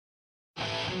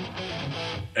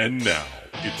And now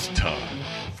it's time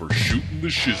for Shooting the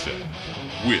Shizzat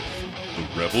with the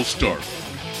Rebel Starbuck,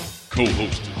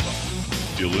 co-hosted by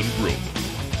Dylan Broda.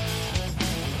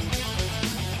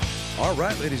 All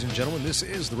right, ladies and gentlemen, this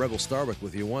is the Rebel Starbuck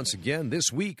with you once again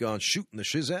this week on Shooting the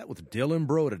Shizzat with Dylan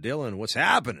Broda. Dylan, what's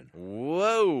happening?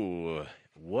 Whoa.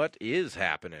 What is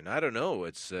happening? I don't know.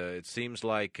 It seems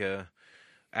like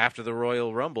after the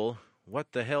Royal Rumble,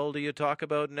 what the hell do you talk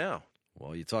about now?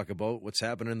 Well, you talk about what's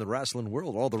happening in the wrestling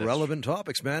world, all the relevant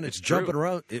topics, man. It's true. jumping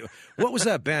around. What was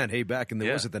that band? Hey, back in the,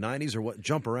 Yeah. was it the 90s or what?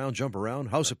 Jump Around,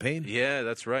 House of Pain? Yeah,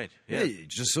 that's right. Yeah.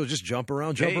 Just jump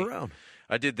around.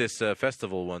 I did this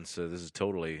festival once. This is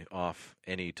totally off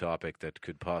any topic that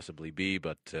could possibly be,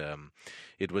 but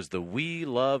it was the We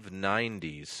Love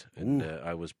 90s, and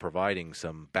I was providing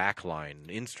some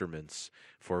backline instruments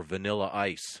for Vanilla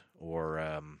Ice,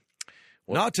 or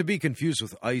Not to be confused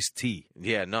with Iced Tea.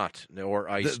 yeah, or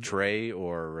Ice Tray,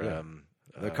 or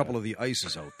A couple of the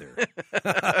ices out there.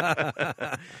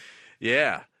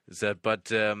 yeah.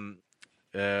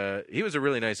 He was a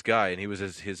really nice guy, and he was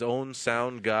his own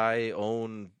sound guy,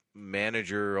 own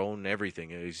manager, own everything.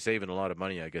 He's saving a lot of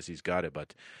money. I guess he's got it.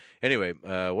 But anyway,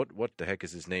 what the heck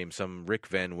is his name? Some Rick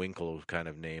Van Winkle kind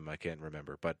of name. I can't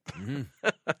remember. But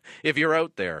if you're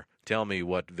out there, tell me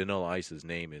what Vanilla Ice's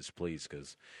name is, please,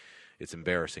 because it's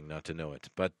embarrassing not to know it.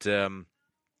 But,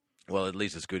 well, at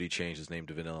least it's good he changed his name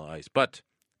to Vanilla Ice. But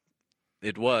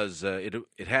it was, it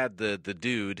had the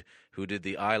dude who did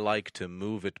the I Like to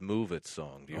Move It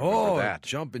song. Do you remember that?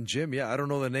 Jumpin' Jim. Yeah, I don't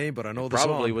know the name, but I know the song.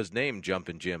 Probably was named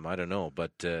Jumpin' Jim. I don't know.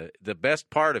 But the best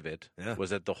part of it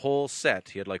was that the whole set,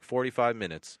 he had like 45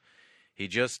 minutes. He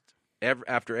just,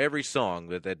 after every song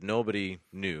that nobody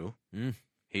knew,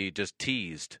 he just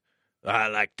teased, I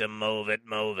like to move it.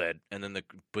 And then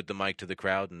put the mic to the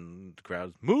crowd, and the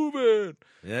crowd's, move it.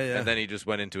 Yeah. And then he just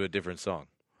went into a different song.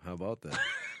 How about that?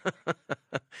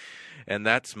 And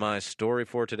that's my story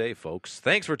for today, folks.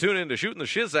 Thanks for tuning in to Shooting the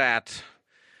Shizzat.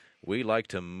 We like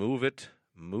to move it,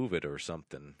 or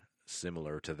something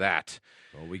similar to that.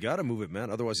 Well, we got to move it,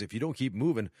 man. Otherwise, if you don't keep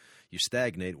moving, you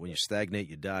stagnate. When you stagnate,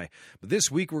 you die. But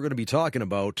this week, we're going to be talking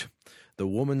about the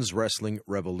women's wrestling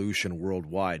revolution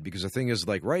worldwide. Because the thing is,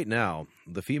 like right now,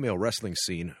 the female wrestling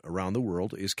scene around the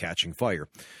world is catching fire.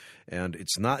 And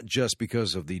it's not just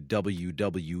because of the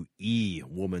WWE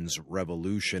Women's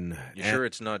Revolution. You sure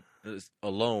it's not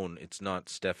alone? It's not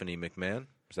Stephanie McMahon?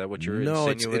 Is that what you're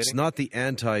insinuating? No, it's not the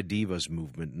anti-divas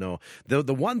movement, no. The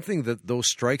one thing that, though,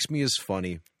 strikes me as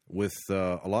funny with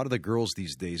a lot of the girls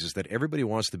these days is that everybody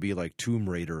wants to be like Tomb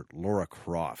Raider Lara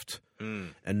Croft.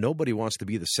 And nobody wants to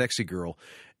be the sexy girl,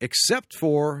 except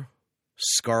for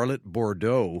Scarlett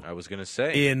Bordeaux. I was going to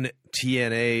say. In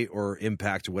TNA or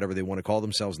Impact or whatever they want to call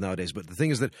themselves nowadays. But the thing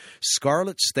is that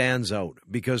Scarlett stands out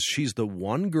because she's the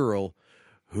one girl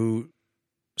who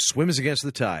swims against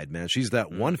the tide, man. She's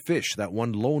that one fish, that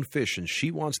one lone fish, and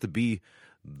she wants to be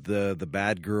the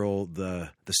bad girl, the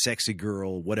sexy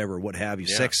girl, whatever, what have you,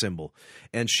 sex symbol.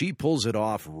 And she pulls it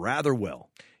off rather well.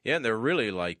 Yeah, and they're really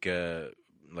like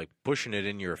pushing it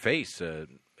in your face,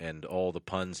 and all the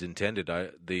puns intended.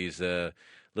 These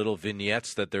little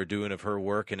vignettes that they're doing of her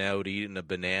working out, eating a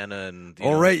banana, and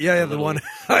the one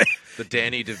the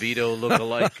Danny DeVito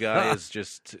look-alike guy is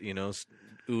just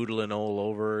oodling all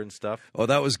over and stuff. Oh,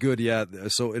 that was good. Yeah.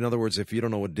 So, in other words, if you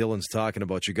don't know what Dylan's talking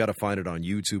about, you got to find it on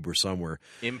YouTube or somewhere.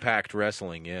 Impact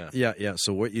Wrestling, yeah. Yeah.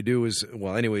 So what you do is,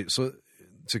 well, anyway, so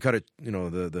to cut it,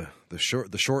 the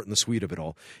short and the sweet of it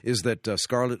all is that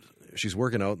Scarlett, she's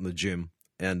working out in the gym.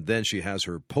 And then she has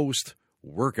her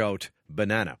post-workout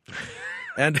banana.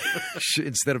 And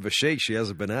instead of a shake, she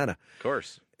has a banana. Of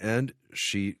course. And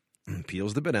she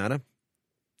peels the banana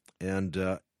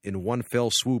and in one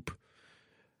fell swoop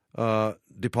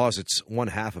deposits one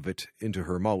half of it into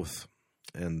her mouth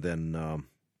and then,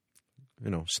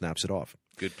 snaps it off.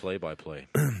 Good play-by-play.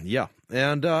 Yeah.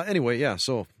 And anyway,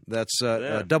 so that's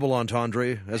double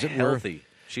entendre, as it were. Healthy.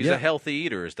 She's a healthy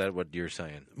eater. Is that what you're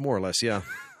saying? More or less, yeah.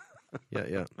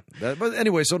 Yeah. But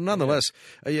anyway, so nonetheless,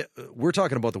 we're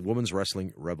talking about the women's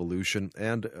wrestling revolution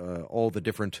and all the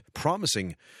different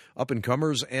promising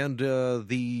up-and-comers and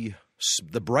the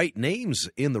bright names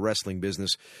in the wrestling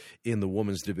business in the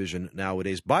women's division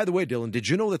nowadays. By the way, Dylan, did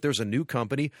you know that there's a new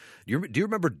company? Do you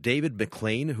remember David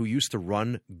McLean, who used to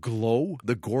run Glow,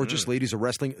 the Gorgeous Ladies of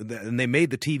Wrestling? And they made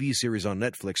the TV series on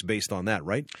Netflix based on that,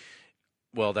 right?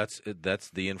 Well, that's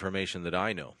the information that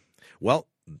I know. Well,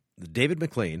 David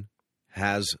McLean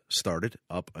has started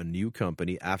up a new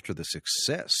company after the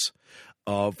success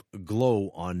of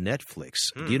Glow on Netflix.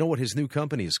 Do you know what his new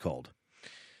company is called?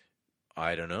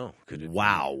 I don't know. Could it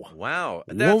Wow. be? Wow.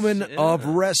 Woman of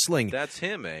wrestling. That's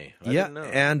him, eh? I yeah, didn't know.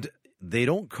 and they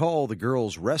don't call the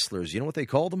girls wrestlers. You know what they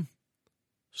call them?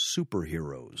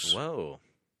 Superheroes. Whoa.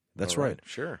 That's All right.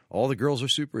 Sure. All the girls are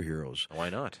superheroes. Why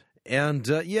not? And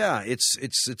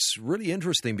it's really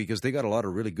interesting because they got a lot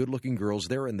of really good-looking girls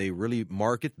there, and they really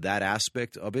market that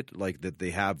aspect of it. Like that,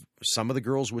 they have some of the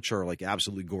girls which are like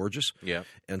absolutely gorgeous, Yeah.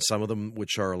 and some of them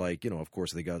which are like, of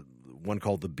course they got one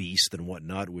called the Beast and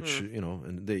whatnot, which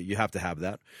and you have to have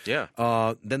that.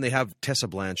 Yeah. Then they have Tessa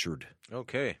Blanchard.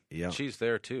 Okay. Yeah, she's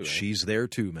there too. Eh? She's there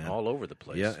too, man. All over the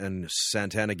place. Yeah, and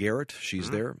Santana Garrett, she's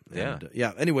there. Yeah.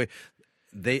 And, Anyway,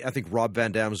 I think Rob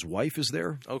Van Dam's wife is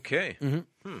there. Okay.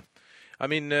 I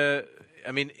mean,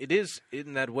 it is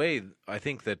in that way. I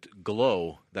think that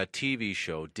Glow, that TV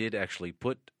show, did actually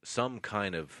put some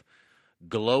kind of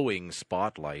glowing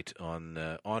spotlight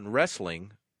on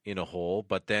wrestling in a whole,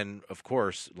 but then, of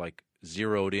course, like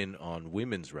zeroed in on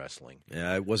women's wrestling.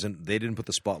 Yeah, it wasn't. They didn't put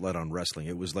the spotlight on wrestling.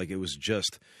 It was a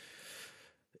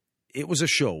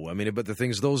show. I mean, but the thing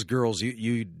is, those girls,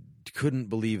 you couldn't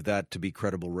believe that to be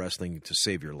credible wrestling to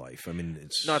save your life. I mean,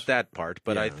 it's not that part,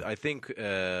 but yeah. I think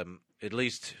at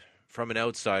least from an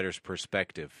outsider's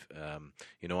perspective, I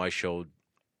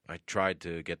tried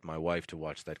to get my wife to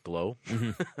watch that Glow,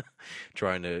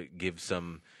 trying to give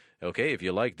some. Okay, if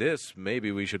you like this,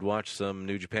 maybe we should watch some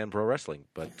New Japan Pro Wrestling.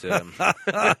 But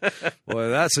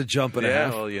well, that's a jump and a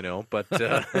half. Well, but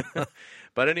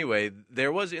but anyway,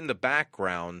 there was in the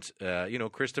background,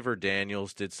 Christopher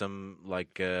Daniels did some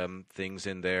things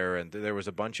in there, and there was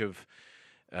a bunch of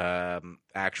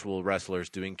actual wrestlers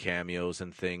doing cameos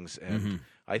and things, and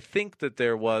I think that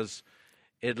there was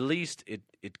at least it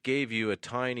gave you a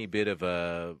tiny bit of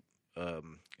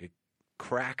it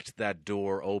cracked that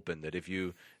door open that if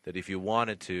you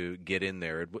wanted to get in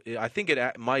there, I think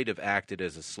it might have acted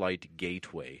as a slight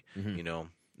gateway.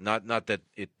 Not that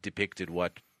it depicted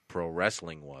what pro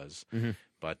wrestling was,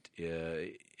 but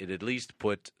it at least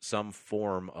put some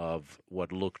form of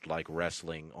what looked like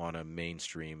wrestling on a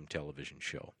mainstream television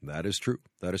show. That is true.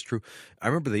 I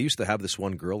remember they used to have this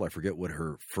one girl, I forget what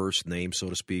her first name, so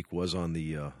to speak, was on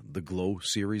the Glow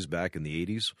series back in the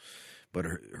 80s, but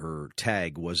her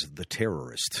tag was the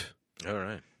Terrorist. All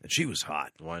right. And she was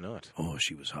hot. Why not? Oh,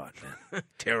 she was hot, man.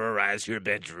 Terrorize your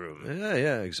bedroom.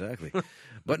 Yeah, exactly.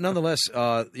 But nonetheless,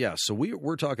 so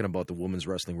we're talking about the women's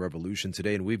wrestling revolution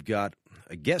today, and we've got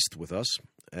a guest with us,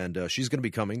 and she's going to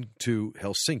be coming to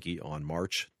Helsinki on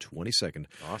March 22nd.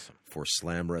 Awesome. For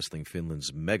Slam Wrestling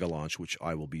Finland's mega launch, which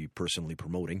I will be personally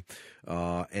promoting.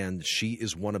 And she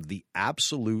is one of the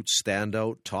absolute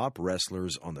standout top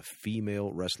wrestlers on the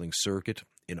female wrestling circuit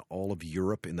in all of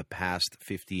Europe in the past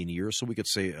 15 years. So we could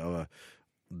say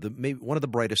maybe one of the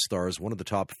brightest stars, one of the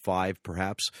top 5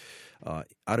 perhaps, out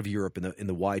of Europe in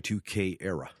the Y2K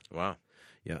era. Wow.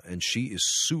 Yeah, and she is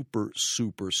super,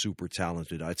 super, super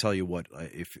talented. I tell you what,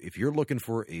 if you're looking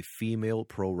for a female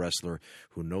pro wrestler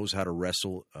who knows how to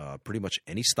wrestle pretty much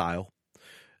any style,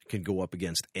 can go up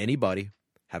against anybody,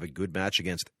 have a good match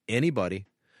against anybody,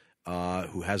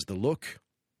 who has the look,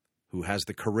 who has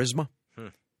the charisma,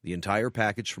 the entire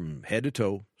package from head to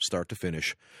toe, start to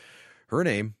finish. Her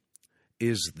name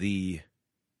is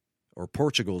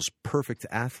Portugal's perfect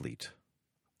athlete,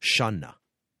 Shanna.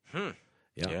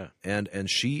 Yeah. And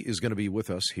she is going to be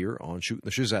with us here on Shooting the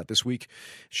Shizzat this week.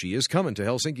 She is coming to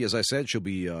Helsinki, as I said. She'll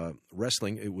be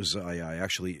wrestling. I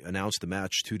actually announced the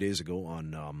match 2 days ago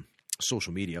on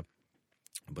social media.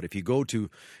 But if you go to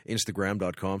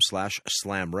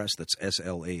Instagram.com/slamrest, that's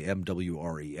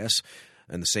SLAMWRES,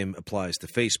 and the same applies to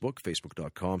Facebook,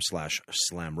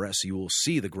 Facebook.com/slamrest, you will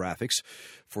see the graphics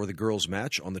for the girls'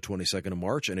 match on the 22nd of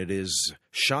March, and it is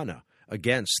Shanna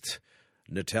against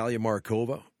Natalia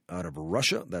Markova out of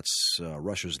Russia. That's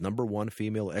Russia's #1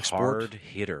 female export. Hard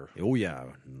hitter. Oh, yeah.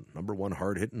 #1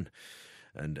 hard hitting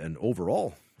and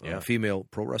overall female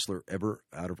pro wrestler ever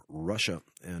out of Russia,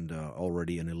 and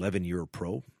already an 11-year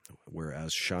pro,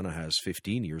 whereas Shanna has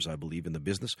 15 years, I believe, in the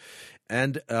business.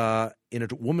 And in a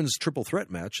women's triple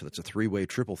threat match, that's a 3-way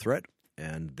triple threat,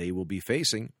 and they will be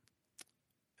facing,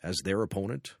 as their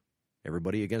opponent,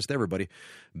 everybody against everybody,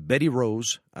 Betty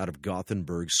Rose out of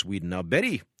Gothenburg, Sweden. Now,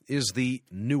 Betty is the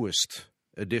newest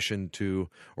addition to,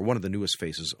 or one of the newest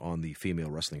faces on the female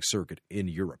wrestling circuit in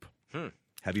Europe.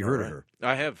 Have you heard of her?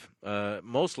 I have,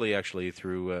 mostly actually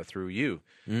through you,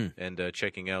 and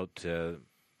checking out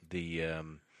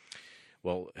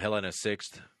Helena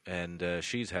Sixth, and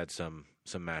she's had some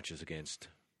matches against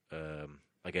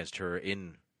her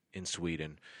in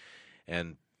Sweden,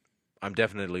 and I'm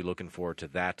definitely looking forward to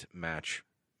that match,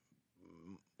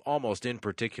 almost in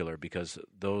particular, because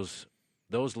those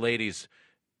ladies,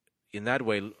 in that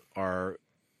way are,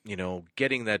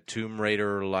 getting that Tomb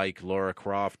Raider like Lara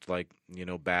Croft, like,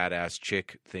 badass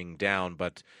chick thing down,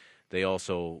 but they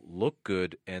also look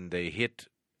good and they hit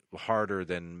harder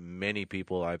than many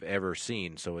people I've ever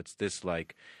seen. So it's this,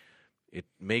 like, it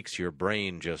makes your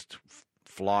brain just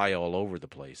fly all over the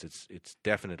place. It's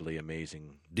definitely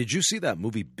amazing. Did you see that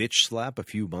movie Bitch Slap a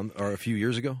few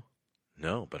years ago?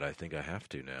 No, but I think I have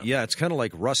to now. Yeah, it's kind of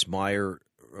like Russ Meyer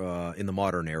in the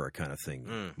modern era kind of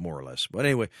thing, more or less. But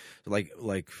anyway,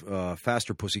 like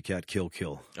Faster Pussycat Kill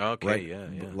Kill. Okay, right? yeah.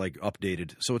 Like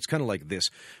updated. So it's kind of like this.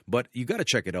 But you got to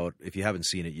check it out if you haven't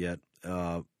seen it yet.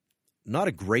 Not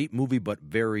a great movie, but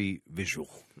very visual.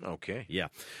 Okay. Yeah.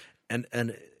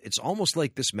 And it's almost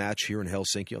like this match here in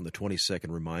Helsinki on the 22nd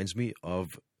reminds me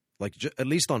of, like, at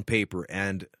least on paper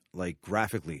and, like,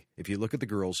 graphically, if you look at the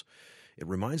girls, it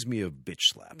reminds me of Bitch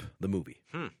Slap, the movie,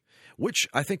 which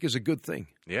I think is a good thing.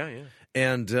 Yeah, yeah.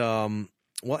 And,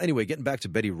 well, anyway, getting back to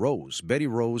Betty Rose. Betty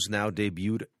Rose now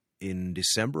debuted in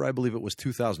December, I believe it was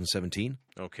 2017.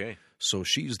 Okay. So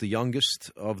she's the youngest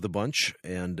of the bunch.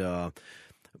 And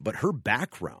but her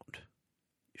background,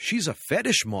 she's a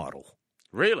fetish model.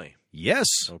 Really? Yes.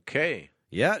 Okay.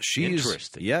 Yeah, she's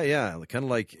interesting. Yeah, kind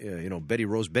of like Betty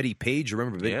Rose, Betty Page.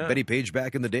 Remember Betty Page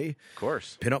back in the day? Of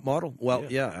course. Pinup model. Well,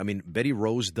 yeah. I mean, Betty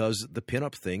Rose does the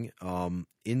pinup thing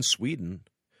in Sweden,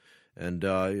 and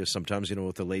sometimes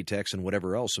with the latex and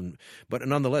whatever else. But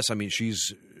nonetheless, I mean,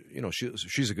 she's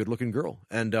a good looking girl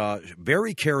and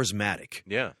very charismatic.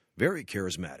 Yeah, very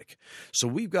charismatic. So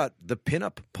we've got the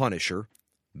pinup Punisher,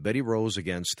 Betty Rose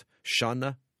against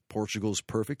Shanna, Portugal's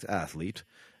perfect athlete,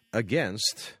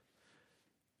 against,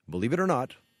 believe it or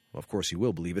not, of course you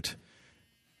will believe it,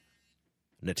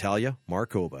 Natalia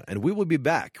Markova. And we will be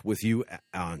back with you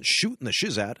on Shooting the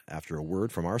Shizzat after a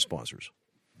word from our sponsors.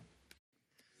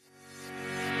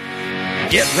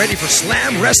 Get ready for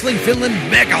Slam Wrestling Finland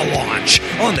Mega Launch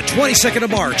on the 22nd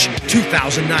of March,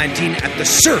 2019 at the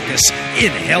Circus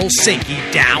in Helsinki,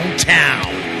 downtown.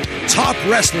 Top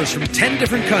wrestlers from 10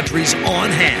 different countries on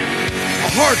hand. A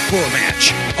hardcore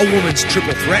match, a women's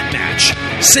triple threat match,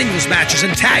 singles matches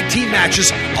and tag team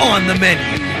matches on the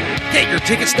menu. Get your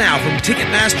tickets now from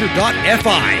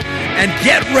Ticketmaster.fi and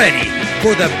get ready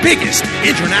for the biggest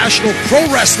international pro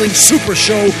wrestling super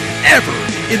show ever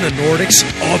in the Nordics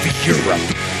of Europe.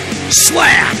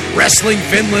 Slam Wrestling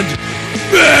Finland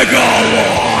Mega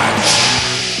Launch!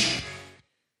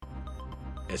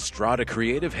 Estrada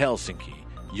Creative Helsinki.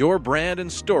 Your brand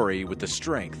and story with the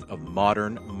strength of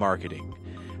modern marketing.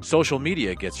 Social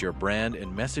media gets your brand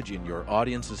and message in your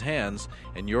audience's hands,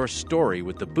 and your story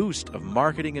with the boost of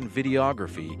marketing and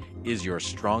videography is your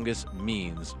strongest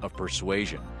means of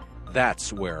persuasion.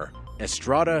 That's where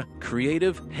Estrada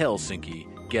Creative Helsinki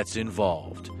gets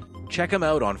involved. Check them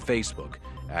out on Facebook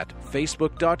at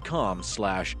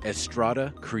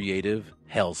facebook.com/Estrada Creative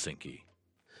Helsinki.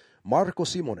 Marco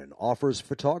Simonen offers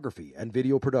photography and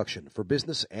video production for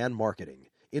business and marketing.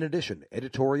 In addition,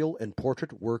 editorial and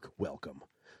portrait work welcome.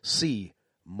 See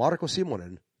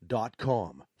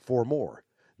marcosimonen.com for more.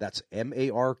 That's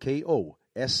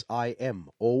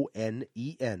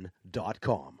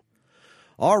MarcoSimonen.com.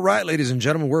 All right, ladies and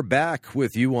gentlemen, we're back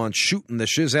with you on Shooting the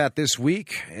Shizzat this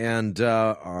week, and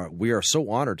we are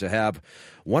so honored to have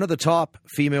one of the top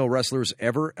female wrestlers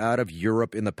ever out of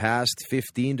Europe in the past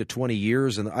 15 to 20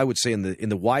 years, and I would say in the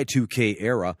Y2K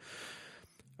era.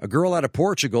 A girl out of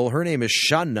Portugal. Her name is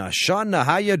Shanna. Shanna,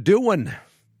 how you doing?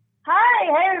 Hi,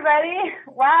 hey everybody.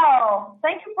 Wow.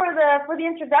 Thank you for the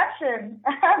introduction.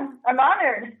 I'm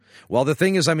honored. Well, the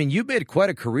thing is, I mean, you made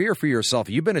quite a career for yourself.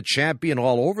 You've been a champion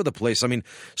all over the place. I mean,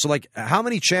 so like, how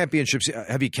many championships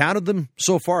have you counted them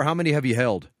so far? How many have you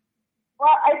held?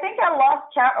 Well, I think I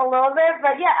lost count a little bit,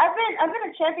 but yeah, I've been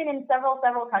a champion in several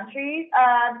countries.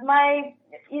 My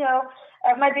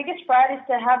biggest pride is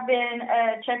to have been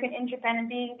a champion in Japan and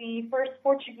being the first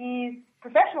Portuguese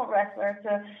professional wrestler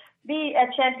to be a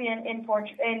champion in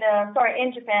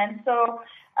Japan. So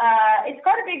it's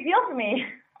quite a big deal for me.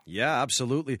 Yeah,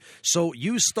 absolutely. So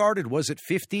you started, was it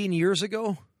 15 years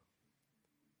ago?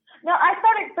 No, I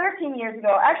started 13 years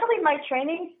ago. Actually, my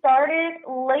training started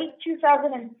late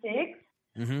 2006.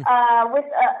 Mm-hmm.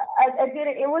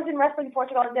 It was in Wrestling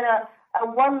Portugal. I did a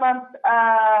 1 month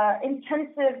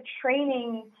intensive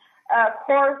training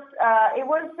course. It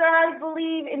was, I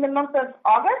believe, in the month of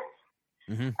August.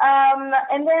 Mm-hmm.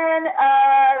 And then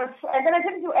I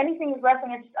didn't do anything with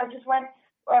wrestling. I just went,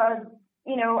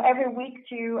 every week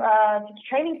to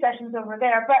training sessions over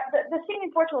there. But the scene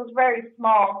in Portugal is very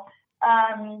small.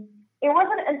 It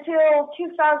wasn't until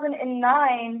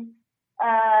 2009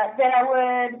 that I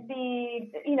would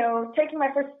be, taking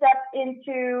my first step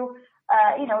into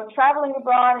traveling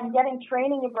abroad and getting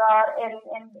training abroad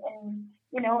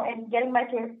and getting my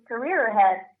career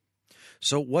ahead.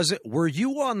 So were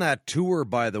you on that tour,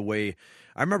 by the way?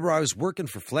 I remember I was working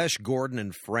for Flesh Gordon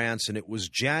in France, and it was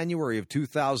January of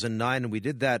 2009, and we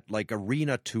did that like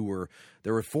arena tour.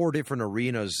 There were 4 different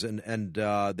arenas, and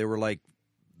they were like,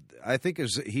 I think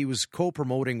he was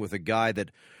co-promoting with a guy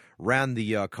that ran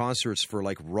the concerts for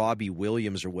like Robbie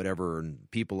Williams or whatever, and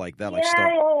people like that.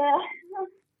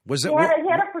 Was it? He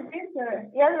had a producer.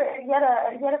 He had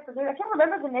a producer. I can't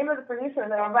remember the name of the producer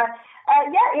though, but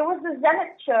it was the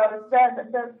Zenith shows.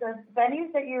 The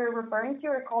venues that you're referring to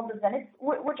are called the Zenith,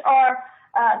 which are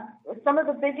some of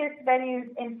the biggest venues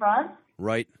in France.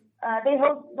 Right. They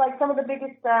host like some of the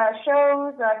biggest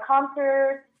shows,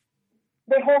 concerts.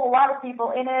 They hold a lot of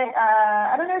people in it.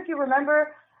 I don't know if you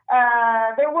remember.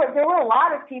 There were a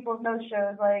lot of people in those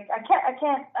shows. Like I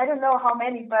don't know how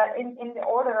many, but in the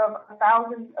order of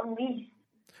 1,000 at least.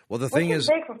 Well, the thing is,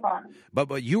 big for fun.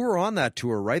 But you were on that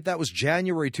tour, right? That was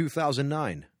January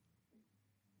 2009.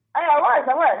 I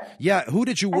was. Yeah, who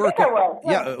did you work? I was.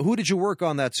 Yeah, who did you work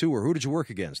on that tour? Who did you work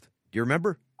against? Do you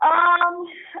remember? I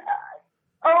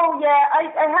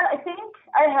think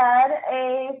I had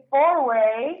a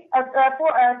 4-way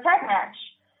tag match.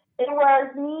 It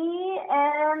was me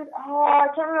and, I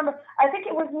can't remember. I think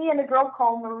it was me and a girl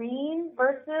called Maureen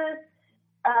versus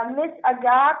Miss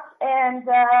Agathe and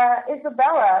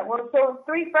Isabella. Well, so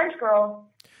 3 French girls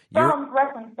from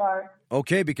Wrestling Stars.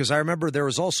 Okay, because I remember there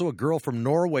was also a girl from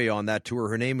Norway on that tour.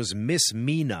 Her name was Miss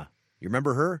Mina. You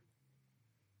remember her?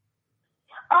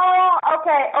 Oh,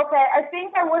 okay. I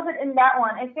think I wasn't in that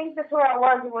one. I think that's where I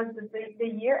was. It was the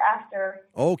year after.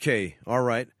 Okay, all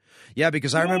right. Yeah,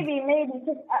 because I remember... Maybe,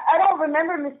 because I don't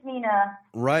remember Miss Mina.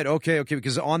 Right, okay,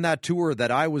 because on that tour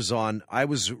that I was on, I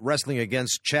was wrestling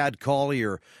against Chad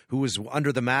Collier, who was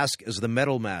under the mask as the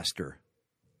Metal Master.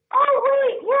 Oh,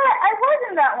 wait, yeah, I was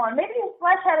in that one. Maybe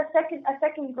Flash had a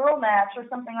second girl match or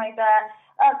something like that.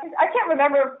 Cause I can't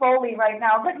remember fully right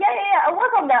now, but yeah, I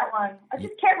was on that one. I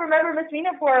just can't remember Miss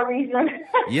Mina for a reason.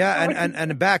 Yeah,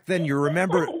 and back then, you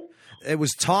remember, it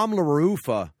was Tom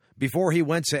LaRufa. Before he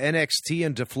went to NXT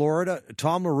and to Florida,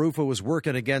 Tom LaRufa was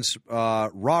working against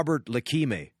Robert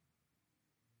Lakime.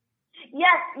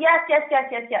 Yes.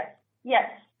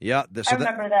 Yeah, I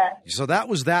remember that. So that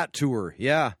was that tour.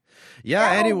 Yeah.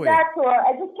 Anyway, that tour.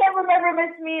 I just can't remember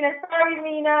Miss Mina. Sorry,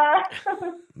 Mina.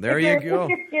 There you go.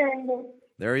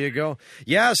 There you go.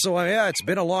 Yeah, so it's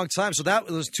been a long time. So that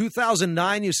was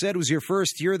 2009. You said was your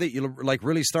first year that you like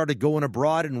really started going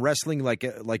abroad and wrestling like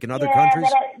in other countries.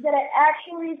 That I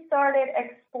actually started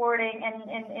exporting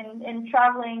and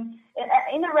traveling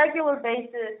in a regular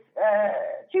basis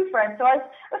to France. So I was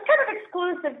kind of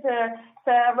exclusive to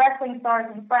Wrestling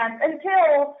Stars in France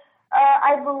until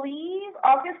I believe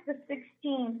August the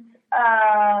 16th.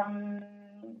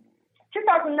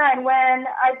 2009, when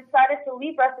I decided to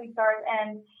leave Wrestling Stars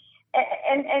and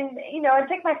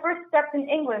take my first steps in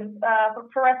England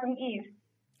for Wrestling Eve.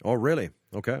 Oh, really?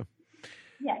 Okay.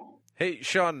 Yeah. Hey,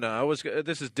 Sean,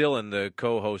 this is Dylan, the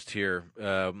co-host here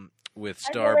with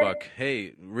Starbuck.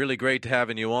 Hey, really great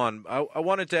having you on. I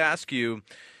wanted to ask you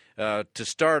to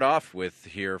start off with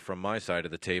here from my side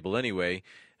of the table anyway.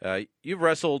 You've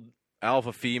wrestled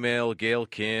Alpha Female, Gail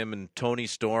Kim, and Tony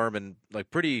Storm, and like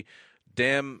pretty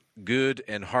damn good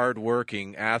and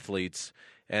hard-working athletes.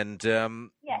 And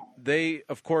they,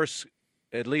 of course,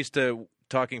 at least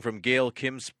talking from Gail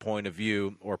Kim's point of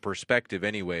view or perspective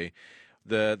anyway,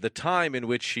 the time in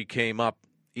which she came up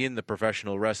in the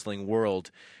professional wrestling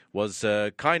world was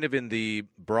kind of in the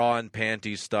bra and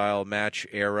panties style match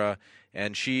era,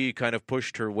 and she kind of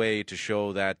pushed her way to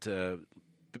show that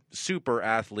super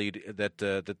athlete that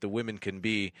the women can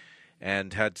be,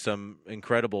 and had some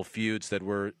incredible feuds that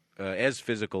were as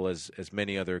physical as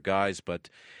many other guys. But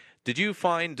did you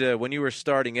find when you were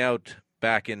starting out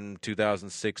back in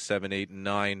 2006, 7, 8, and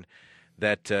 9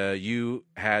 that you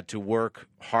had to work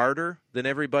harder than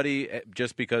everybody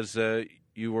just because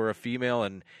you were a female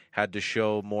and had to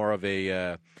show more of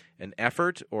an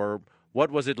effort? Or what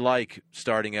was it like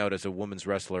starting out as a women's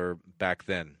wrestler back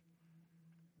then?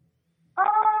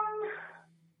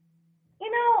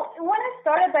 When I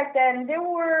started back then, it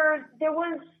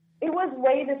was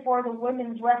way before the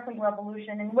women's wrestling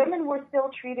revolution, and women were still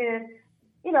treated,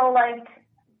 like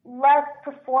less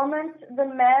performance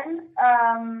than men.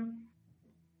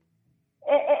 And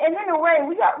in a way,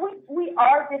 we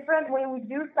are different. We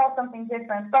do sell something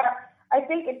different, but I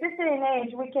think at this day and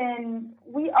age,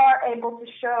 we are able to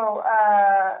show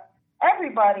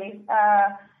everybody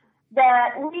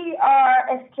that we are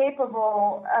as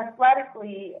capable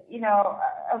athletically,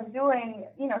 of doing,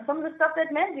 some of the stuff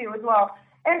that men do as well.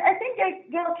 And I think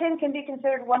Gail Kim can be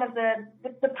considered one of the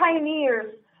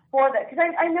pioneers for that,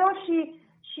 because I know she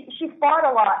fought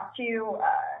a lot to,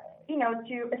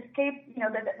 to escape,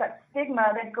 that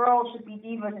stigma that girls should be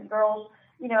divas and girls,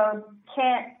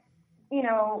 can't,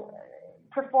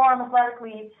 perform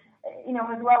athletically,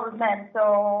 as well as men.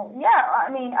 So yeah, I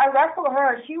mean, I wrestled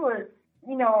her. She was,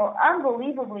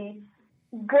 unbelievably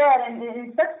good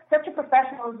and such a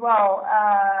professional as well.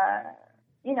 I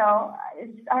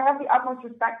have the utmost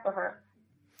respect for her.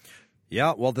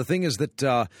 Yeah, well, the thing is that,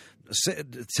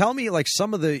 tell me, like,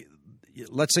 some of the,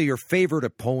 let's say, your favorite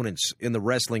opponents in the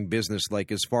wrestling business,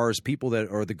 like, as far as people that,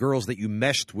 or the girls that you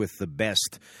meshed with the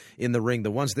best in the ring,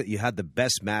 the ones that you had the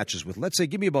best matches with. Let's say,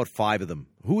 give me about 5 of them.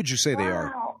 Who would you say they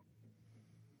are?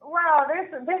 Wow,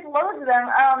 there's loads of them.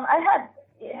 I had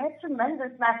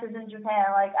tremendous matches in Japan.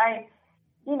 Like, I've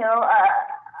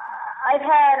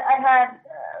had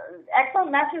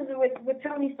excellent matches with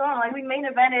Tony Storm. Like, we main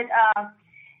evented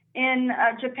in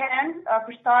Japan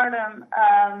for Stardom,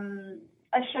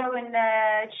 a show in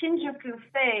Shinjuku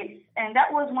Face, and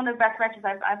that was one of the best matches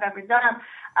I've ever done.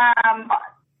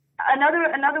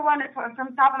 Another one from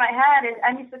the top of my head is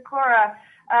Emi Sakura.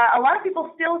 A lot of people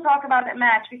still talk about that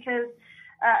match because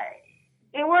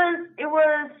it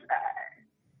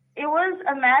was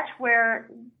a match where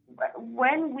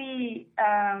when we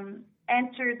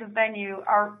entered the venue,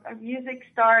 our music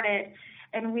started,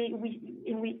 and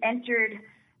we entered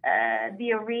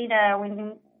the arena.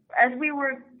 As we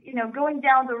were, going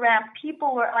down the ramp,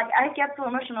 people were like, I get so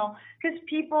emotional because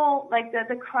people, like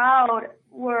the crowd,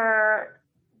 were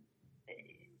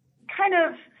kind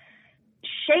of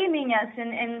shaming us,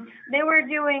 and they were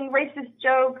doing racist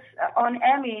jokes on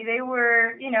Emmy. They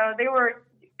were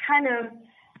kind of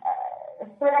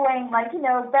throwing, like,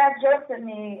 bad jokes at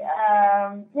me,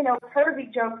 pervy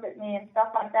jokes at me and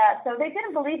stuff like that. So they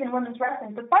didn't believe in women's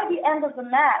wrestling. But by the end of the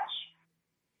match,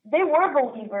 they were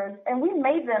believers, and we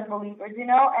made them believers,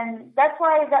 and that's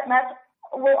why that match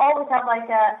will always have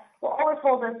will always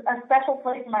hold a special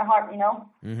place in my heart,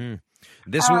 Mm-hmm.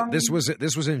 This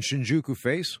was in Shinjuku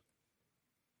Face?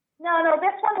 No,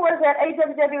 this one was at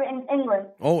AWW in England.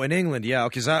 Oh, in England, yeah.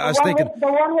 Because I was thinking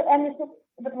the one with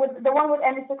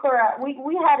Emi Sakura.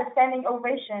 We had a standing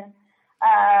ovation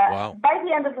by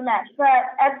the end of the match. But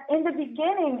in the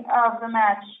beginning of the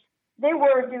match, they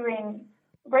were doing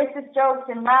racist jokes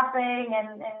and laughing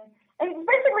and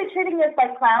basically treating us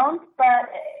like clowns. But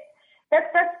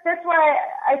that's why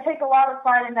I take a lot of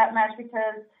pride in that match,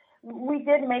 because we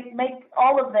did make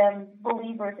all of them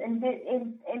believers, and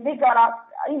they got off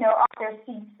their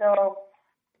seats. So,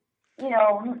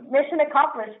 mission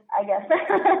accomplished, I guess.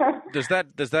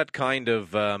 Does that kind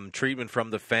of treatment from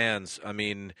the fans, I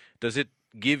mean, does it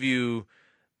give you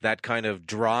that kind of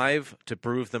drive to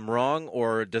prove them wrong,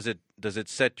 or does it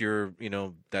set your,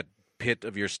 that pit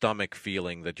of your stomach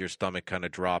feeling that your stomach kind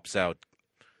of drops out?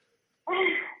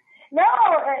 No,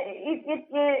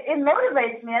 it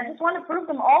motivates me. I just want to prove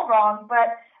them all wrong.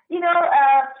 But this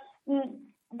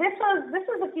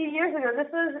was a few years ago.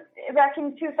 This was back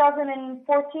in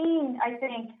 2014, I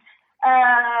think.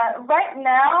 Right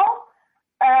now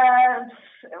it's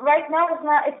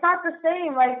not the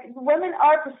same. Like, women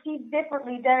are perceived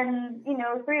differently than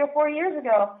 3 or 4 years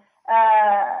ago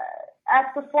as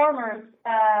performers.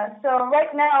 So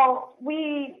right now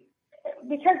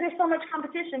because there's so much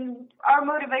competition, our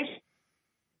motivation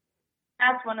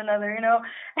asks one another,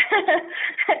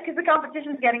 because the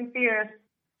competition's getting fierce.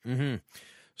 Mm-hmm.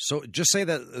 So just say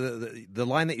that the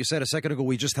line that you said a second ago,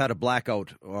 we just had a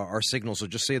blackout, our signal. So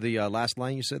just say the last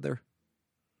line you said there.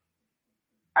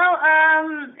 Oh,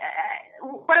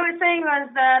 what I was saying was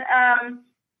that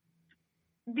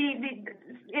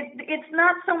it's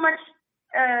not so much.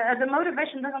 The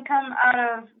motivation doesn't come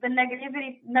out of the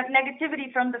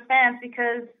negativity from the fans,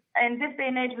 because in this day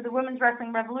and age with the women's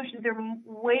wrestling revolution, they're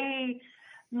way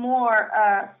more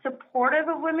supportive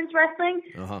of women's wrestling.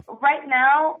 Uh-huh. Right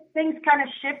now, things kind of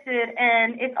shifted,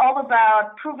 and it's all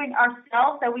about proving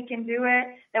ourselves that we can do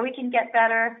it, that we can get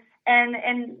better, and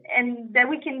that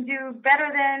we can do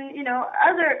better than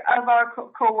other of our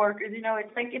co-workers.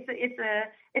 It's like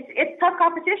it's tough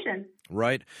competition.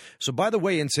 Right. So, by the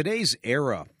way, in today's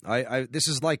era, this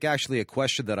is like actually a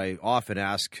question that I often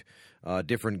ask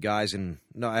different guys, and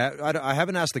no, I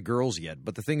haven't asked the girls yet.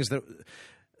 But the thing is that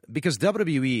because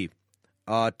WWE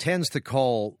tends to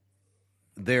call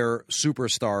their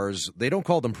superstars, they don't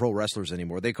call them pro wrestlers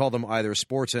anymore. They call them either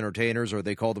sports entertainers, or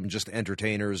they call them just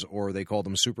entertainers, or they call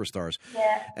them superstars.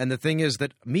 Yeah. And the thing is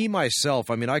that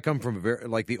myself, I mean, I come from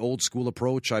like the old school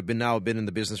approach. I've been in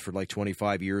the business for like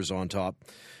 25 years on top.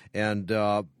 And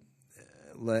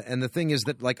the thing is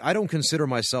that, like, I don't consider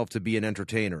myself to be an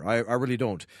entertainer. I really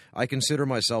don't. I consider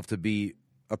myself to be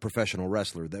a professional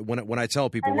wrestler. That when I tell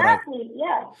people I'm exactly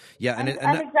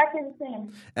the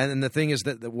same. And the thing is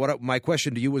that my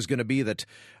question to you was going to be that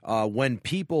when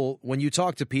you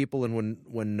talk to people and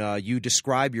when you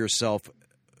describe yourself,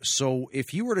 so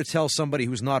if you were to tell somebody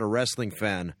who's not a wrestling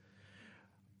fan,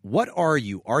 what are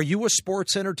you? Are you a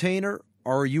sports entertainer?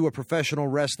 Are you a professional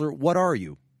wrestler? What are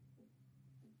you?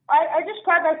 I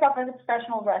describe myself as a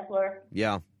professional wrestler.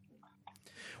 Yeah.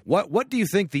 What do you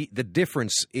think the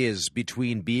difference is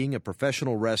between being a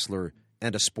professional wrestler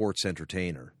and a sports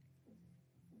entertainer?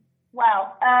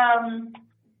 Wow,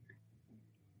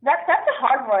 that's a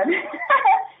hard one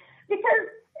because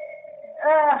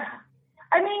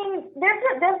I mean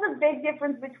there's a big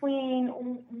difference between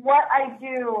what I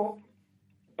do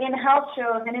in house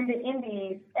shows and in the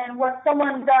indies and what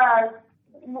someone does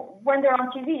when they're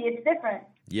on TV. It's different.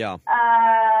 Yeah.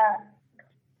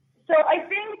 So I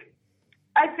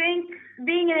think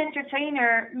being an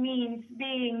entertainer means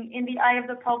being in the eye of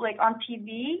the public on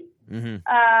TV. Mm-hmm.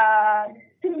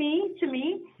 To me,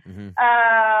 mm-hmm.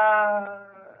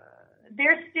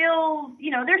 They're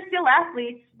still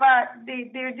athletes, but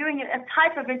they're doing a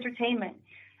type of entertainment.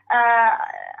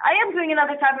 I am doing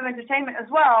another type of entertainment as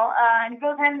well, and it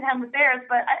goes hand in hand with theirs.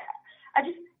 But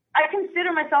I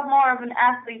consider myself more of an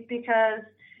athlete because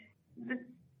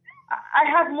I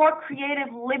have more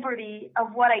creative liberty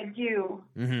of what I do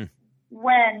mm-hmm.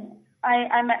 when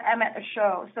I'm at a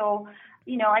show. So,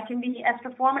 I can be as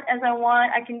performant as I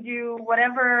want. I can do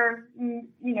whatever,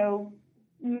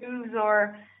 moves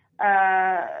or,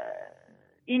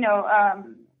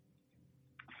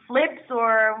 flips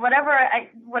or whatever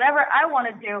I want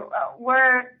to do.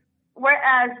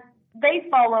 Whereas they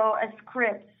follow a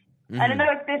script. Mm-hmm. I don't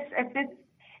know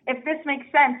if this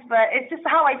makes sense, but it's just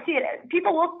how I see it.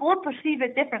 People will perceive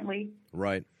it differently.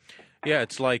 Right. Yeah,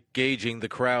 it's like gauging the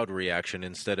crowd reaction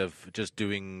instead of just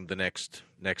doing the next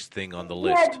thing on the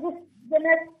list. Yeah, just the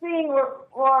next thing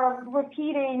or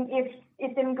repeating if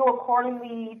it didn't go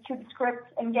accordingly to the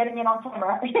script and getting it on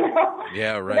camera.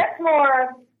 Yeah, right. That's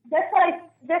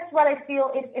what I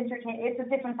feel is entertaining. It's a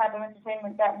different type of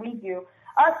entertainment that we do.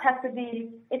 Us has to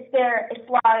be, it's there, it's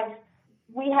live.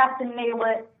 We have to nail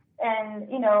it. And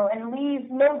leave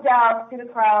no doubt to the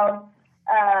crowd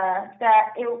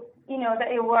that it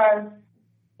was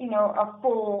a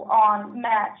full-on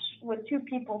match with two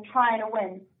people trying to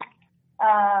win,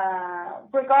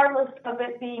 regardless of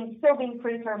it still being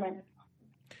predetermined.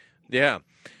 Yeah.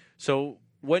 So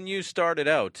when you started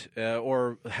out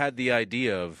or had the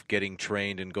idea of getting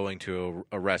trained and going to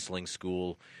a wrestling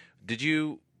school, did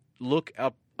you look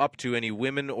up to any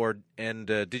women and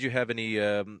did you have any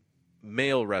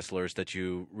male wrestlers that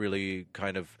you really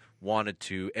kind of wanted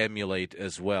to emulate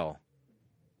as well?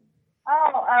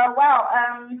 Wow.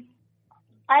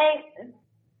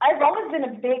 I've always been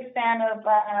a big fan of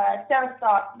Sarah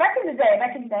Stock. Back in the day,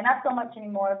 not so much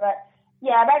anymore, but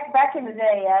yeah, back in the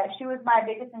day, she was my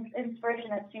biggest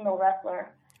inspiration as female wrestler.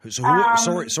 So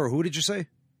sorry, who did you say?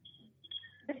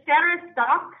 Sarah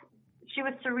Stock. She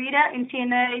was Sarita in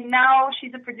TNA. Now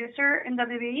she's a producer in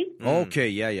WWE. Okay,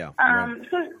 yeah. Right.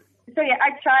 So yeah,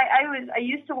 I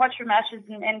used to watch her matches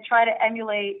and try to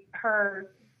emulate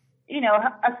her,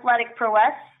 athletic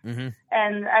prowess. Mm-hmm.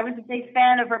 And I was a big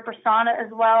fan of her persona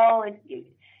as well. It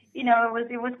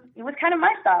was kind of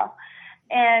my style.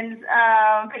 And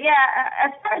but yeah,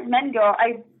 as far as men go,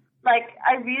 I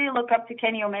really look up to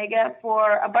Kenny Omega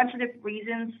for a bunch of different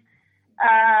reasons.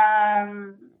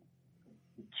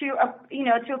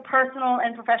 To a personal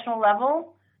and professional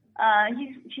level, I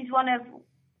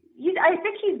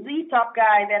think he's the top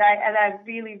guy that I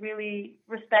really, really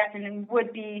respect and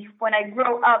would be when I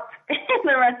grow up in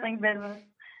the wrestling business,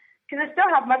 because I still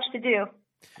have much to do.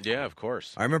 Yeah, of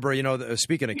course. I remember,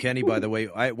 speaking of Kenny, by the way,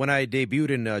 when I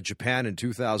debuted in Japan in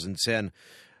 2010,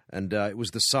 and it was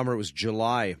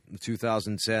July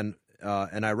 2010,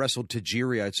 and I wrestled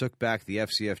Tajiri. I took back the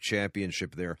FCF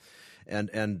championship there.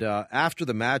 And after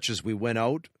the matches, we went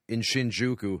out in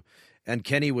Shinjuku, and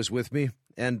Kenny was with me.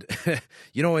 And,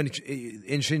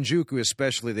 in Shinjuku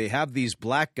especially, they have these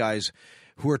black guys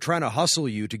who are trying to hustle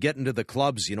you to get into the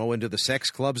clubs, into the sex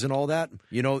clubs and all that.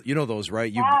 You know those,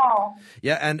 right? Wow.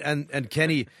 Yeah, and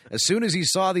Kenny, as soon as he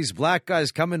saw these black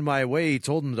guys coming my way, he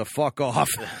told them to fuck off.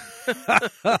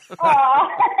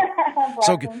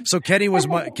 So Kenny was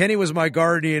my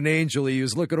guardian angel. He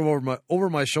was looking over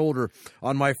my shoulder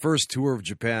on my first tour of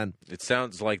Japan. It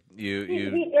sounds like you. He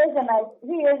is a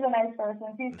nice person.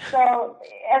 He's so,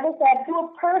 as I said, to a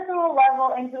personal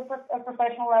level and to a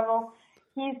professional level,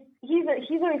 he's a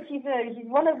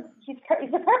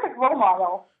perfect role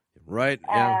model. Right.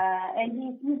 Yeah.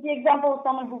 And he's the example of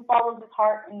someone who follows his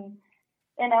heart and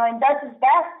does his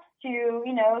best to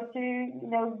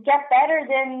get better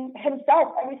than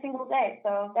himself every single day.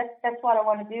 So that's what I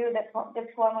want to do. That's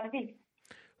who I want to be.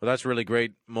 Well, that's really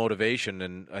great motivation,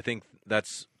 and I think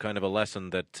that's kind of a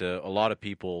lesson that a lot of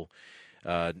people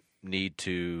need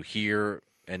to hear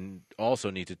and also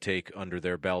need to take under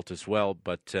their belt as well.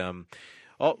 But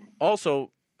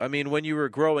also, I mean, when you were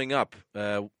growing up,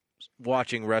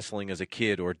 watching wrestling as a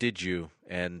kid, or did you?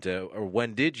 And or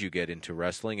when did you get into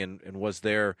wrestling? And was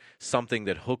there something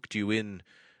that hooked you in,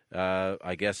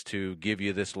 I guess, to give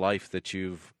you this life that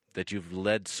you've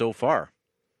led so far?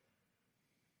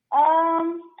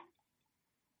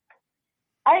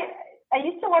 I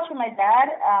used to watch with my dad,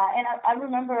 and I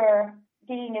remember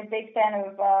being a big fan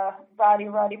of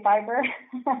Roddy Piper.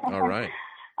 All right.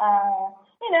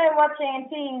 Watching and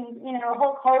seeing,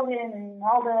 Hulk Hogan and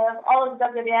all of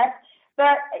WWF.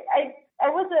 But I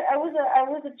was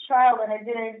a child and I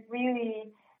didn't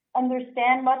really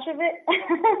understand much of it.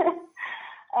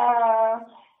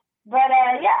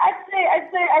 I'd say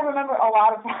I remember a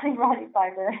lot of Roddy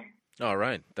Piper. All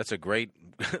right, that's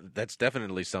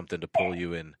definitely something to pull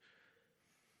you in.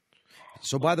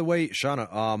 So, by the way, Shanna,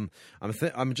 I'm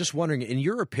just wondering, in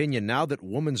your opinion, now that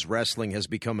women's wrestling has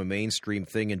become a mainstream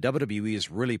thing, and WWE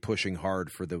is really pushing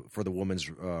hard for the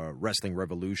women's wrestling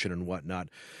revolution and whatnot,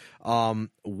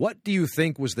 what do you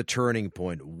think was the turning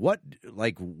point? What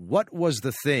was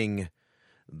the thing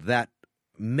that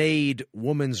made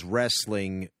women's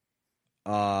wrestling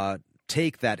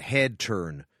take that head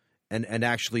turn and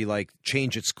actually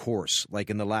change its course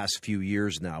in the last few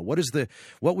years now? What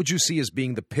would you see as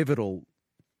being the pivotal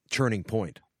turning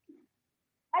point?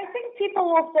 I think people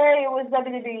will say it was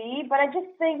WWE, but I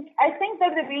think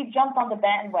WWE jumped on the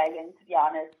bandwagon, to be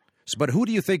honest. But who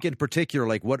do you think in particular?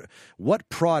 What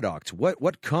product?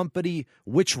 What company?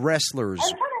 Which wrestlers?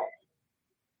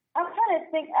 I'm trying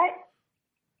to think.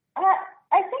 I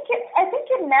think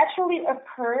it naturally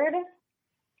occurred.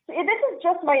 This is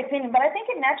just my opinion, but I think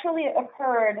it naturally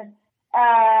occurred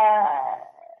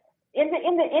in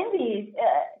the indies.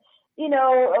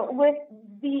 With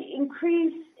the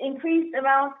increased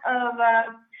amount of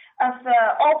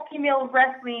all-female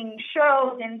wrestling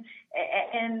shows and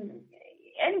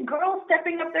girls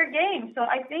stepping up their game. So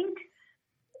I think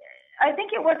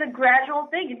it was a gradual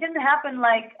thing. It didn't happen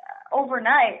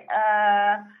overnight.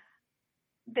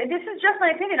 This is just my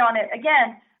opinion on it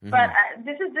again, but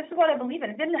this is what I believe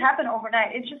in. It didn't happen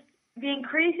overnight. It's just the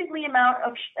increasingly amount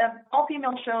of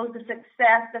all-female shows, the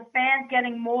success, the fans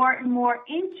getting more and more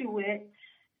into it.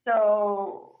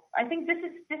 So I think this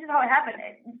is how it happened.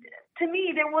 To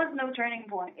me, there was no turning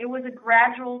point. It was a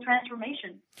gradual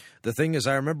transformation. The thing is,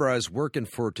 I remember I was working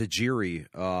for Tajiri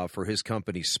for his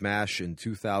company Smash in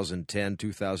 2010,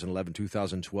 2011,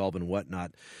 2012, and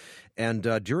whatnot. And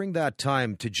during that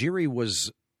time, Tajiri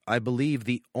was, I believe,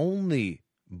 the only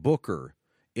booker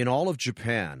in all of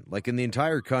Japan, in the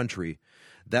entire country,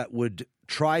 that would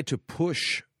try to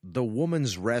push the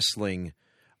women's wrestling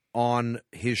on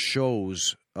his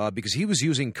shows because he was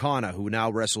using Kana, who now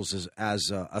wrestles as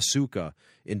Asuka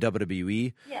in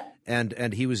WWE. Yeah.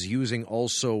 And he was using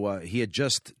also, he had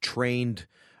just trained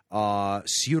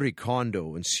Syuri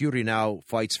Kondo, and Syuri now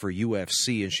fights for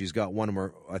UFC, and she's got one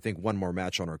more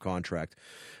match on her contract.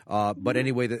 But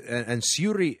anyway, and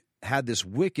Syuri had this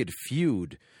wicked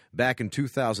feud back in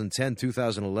 2010,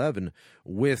 2011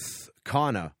 with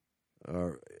Kana,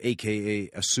 a.k.a.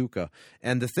 Asuka.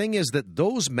 And the thing is that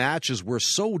those matches were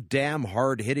so damn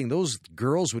hard-hitting. Those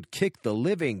girls would kick the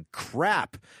living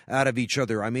crap out of each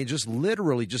other. I mean, just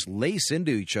literally just lace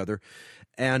into each other.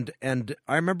 And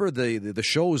I remember the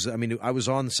shows. I mean, I was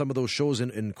on some of those shows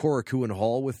in Korakuen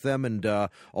Hall with them, and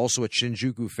also at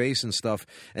Shinjuku Face and stuff.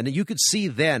 And you could see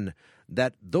then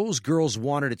that those girls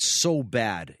wanted it so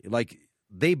bad.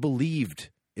 They believed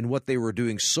in what they were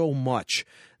doing so much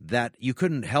that you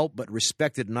couldn't help but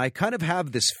respect it. And I kind of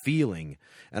have this feeling,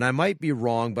 and I might be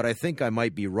wrong, but I think I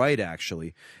might be right,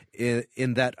 actually,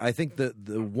 in that I think the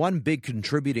one big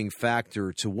contributing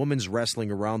factor to women's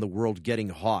wrestling around the world getting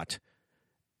hot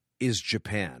is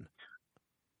Japan.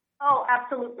 Oh,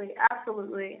 absolutely.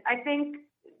 Absolutely. I think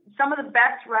some of the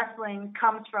best wrestling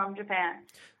comes from Japan.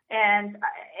 And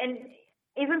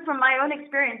even from my own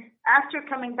experience, after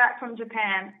coming back from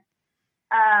Japan,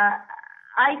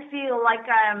 I feel like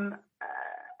I'm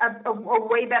a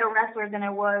way better wrestler than I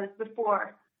was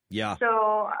before. Yeah. So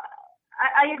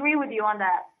I agree with you on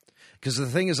that. Because the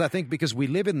thing is, I think because we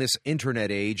live in this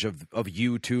internet age of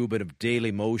YouTube and of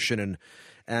Daily Motion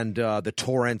and the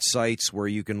torrent sites where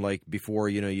you can, like, before,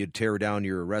 you'd tear down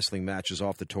your wrestling matches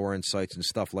off the torrent sites and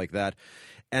stuff like that.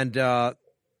 And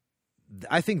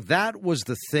I think that was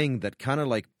the thing that kind of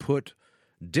like put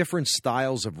different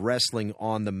styles of wrestling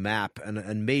on the map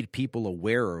and made people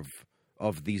aware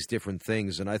of these different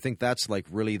things. And I think that's like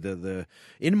really the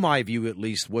in my view at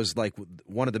least, was like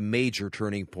one of the major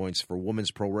turning points for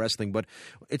women's pro wrestling. But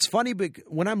it's funny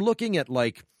when I'm looking at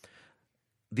like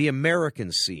the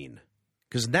American scene,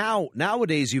 because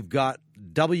nowadays you've got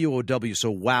WOW, so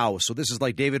WOW. So this is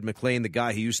like David McLean, the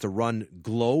guy who used to run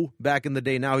Glow back in the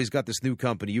day. Now he's got this new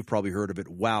company. You've probably heard of it,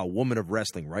 WOW, Woman of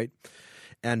Wrestling, right?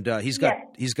 And he's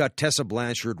got Tessa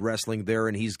Blanchard wrestling there,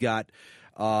 and he's got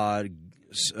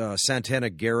Santana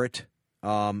Garrett,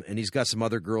 and he's got some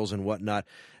other girls and whatnot.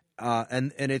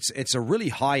 And it's a really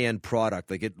high end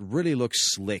product. Like, it really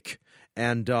looks slick.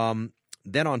 And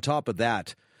then on top of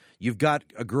that, you've got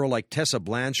a girl like Tessa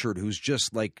Blanchard, who's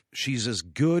just like, she's as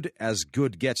good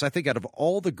gets. I think out of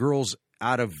all the girls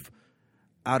out of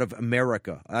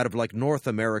America, out of like North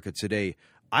America today,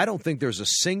 I don't think there's a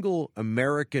single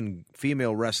American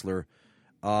female wrestler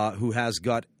who has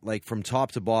got, like, from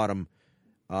top to bottom,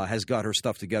 has got her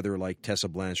stuff together like Tessa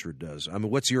Blanchard does. I mean,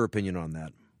 what's your opinion on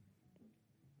that?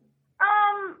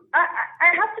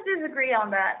 I have to disagree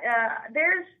on that.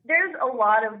 There's a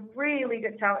lot of really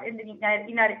good talent in the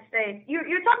United States.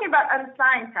 You're talking about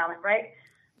unsigned talent, right?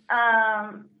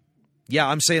 Yeah,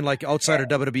 I'm saying like outside of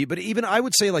WWE, but even I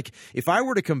would say, like, if I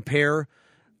were to compare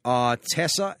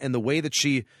Tessa and the way that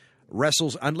she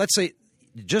wrestles, and let's say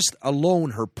just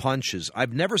alone her punches,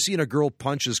 I've never seen a girl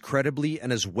punch as credibly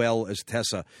and as well as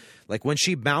Tessa. Like when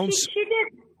she mounts, she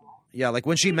did. Yeah, like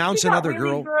when she mounts another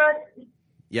really girl. Good.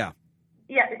 Yeah.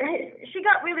 Yeah, she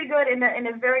got really good in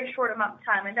a very short amount of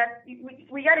time, and that's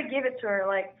we got to give it to her.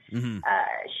 Like,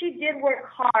 she did work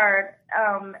hard,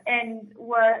 and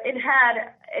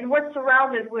was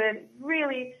surrounded with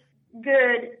really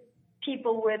good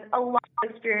people with a lot of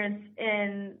experience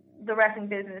in the wrestling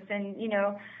business, and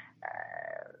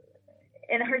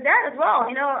and her dad as well.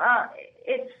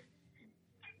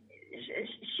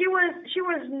 She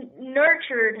was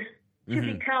nurtured to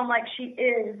become like she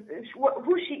is,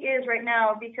 who she is right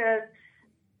now, because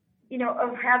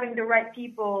of having the right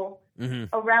people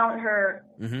around her,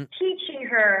 teaching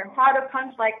her how to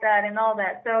punch like that and all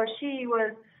that. So she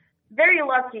was very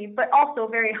lucky, but also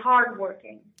very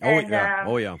hardworking. Oh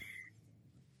yeah.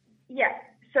 Yeah.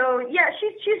 So yeah,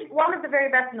 she's one of the very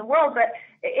best in the world.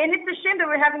 And it's a shame that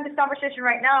we're having this conversation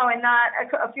right now and not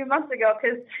a few months ago,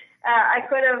 because I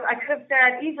could have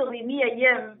said easily Mia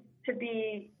Yim to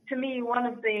be, to me, one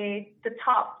of the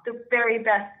very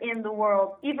best in the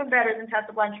world, even better than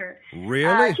Tessa Blanchard.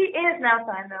 Really? She is now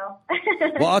signed, though.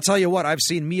 Well, I'll tell you what, I've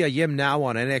seen Mia Yim now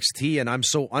on NXT, and I'm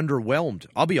so underwhelmed.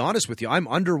 I'll be honest with you, I'm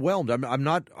underwhelmed.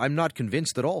 I'm not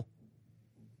convinced at all.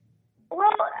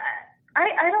 Well,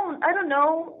 I don't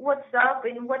know what's up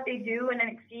and what they do in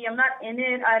NXT. I'm not in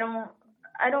it. I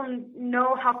don't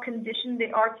know how conditioned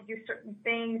they are to do certain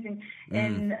things,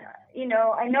 and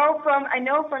I know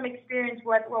from experience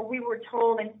what we were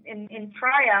told in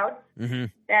tryouts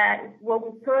that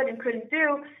what we could and couldn't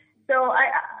do. So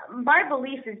my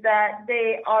belief is that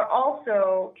they are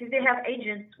also, because they have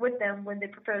agents with them when they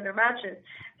prepare their matches.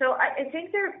 So I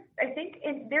think they're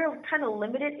kind of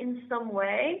limited in some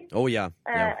way. Oh yeah.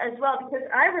 As well, because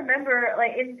I remember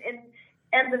like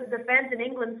and the fans in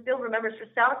England still remembers for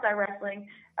Southside Wrestling.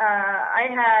 I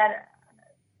had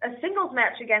a singles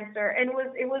match against her, and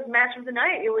it was match of the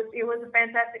night. It was a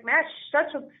fantastic match.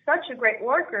 Such a great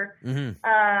worker.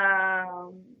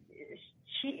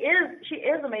 She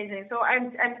is amazing. So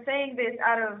I'm saying this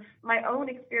out of my own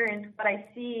experience, what I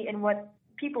see and what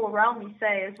people around me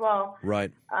say as well.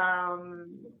 Right.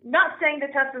 Not saying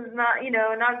that Tessa's not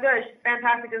good. She's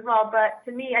fantastic as well. But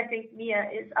to me, I think Mia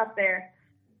is up there.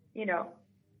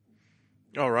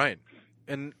 All right.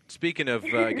 And speaking of,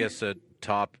 I guess,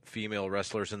 top female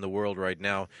wrestlers in the world right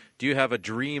now, do you have a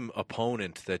dream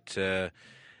opponent that?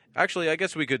 Actually, I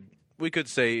guess we could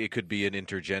say it could be an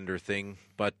intergender thing,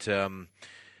 but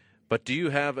do you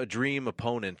have a dream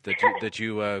opponent that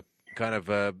you kind of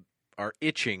are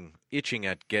itching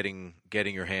at getting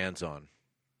your hands on?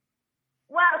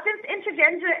 Well, since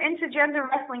intergender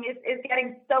wrestling is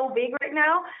getting so big right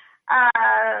now,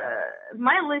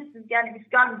 my list has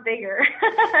gotten bigger.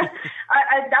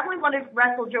 I definitely want to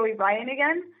wrestle Joey Ryan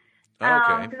again.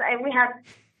 Okay. Because we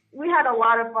we had a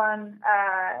lot of fun.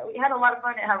 We had a lot of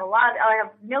fun. I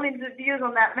have millions of views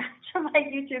on that match on my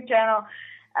YouTube channel.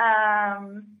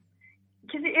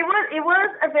 Because it was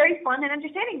a very fun and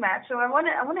entertaining match. So I want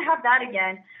to have that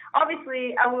again.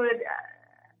 Obviously, I would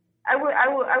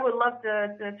love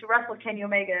to wrestle Kenny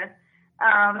Omega.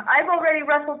 I've already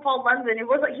wrestled Paul London. He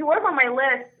was on my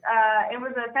list. It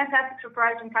was a fantastic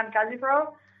surprise from Kamikaze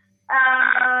Pro.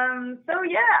 So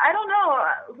yeah, I don't know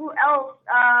who else.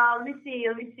 Let me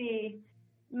see.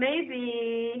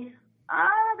 Maybe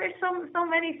there's so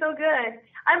many so good.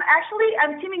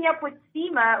 I'm teaming up with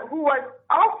Seema, who was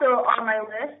also on my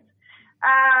list.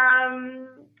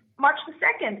 March the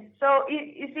 2nd. So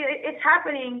you see, it's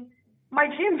happening. My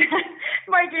dreams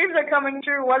are coming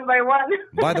true one by one.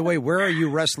 By the way, where are you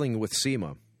wrestling with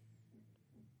Seema?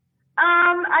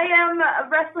 I am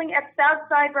wrestling at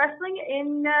Southside Wrestling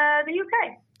in the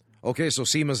UK. Okay, so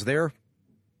Seema's there?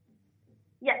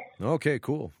 Yes. Okay,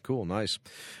 cool, nice.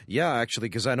 Yeah, actually,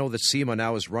 because I know that Seema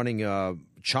now is running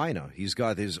China. He's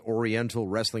got his Oriental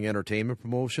Wrestling Entertainment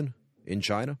promotion in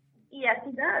China. Yes,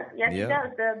 he does. He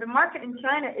does. The market in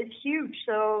China is huge,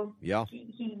 so yeah,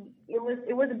 it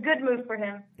was a good move for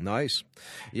him. Nice.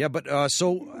 Yeah, but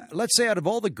so let's say out of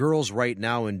all the girls right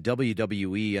now in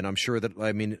WWE, and I'm sure that,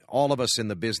 I mean, all of us in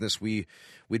the business, we'd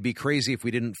be crazy if we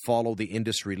didn't follow the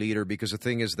industry leader, because the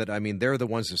thing is that, I mean, they're the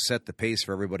ones who set the pace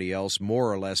for everybody else,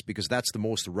 more or less, because that's the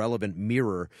most relevant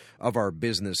mirror of our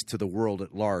business to the world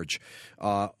at large.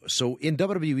 So in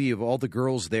WWE, of all the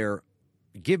girls there,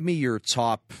 give me your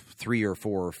top 3 or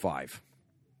 4 or 5.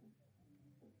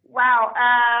 Wow.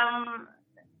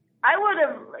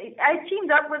 I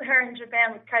teamed up with her in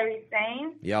Japan with Kairi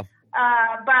Sane. Yeah.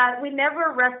 But we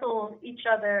never wrestled each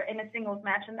other in a singles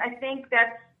match. And I think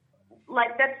that's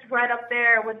right up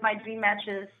there with my dream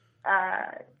matches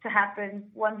to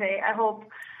happen one day, I hope.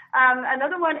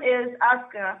 Another one is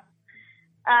Asuka.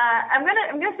 I'm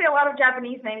gonna say a lot of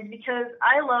Japanese names because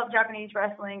I love Japanese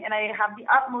wrestling and I have the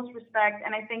utmost respect,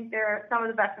 and I think they're some of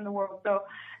the best in the world. So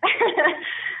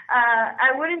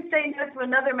I wouldn't say no to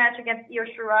another match against Io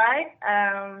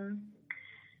Shirai.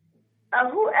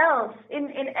 Who else in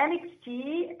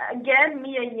NXT? Again,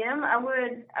 Mia Yim. I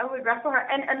would wrestle her.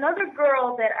 And another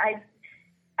girl that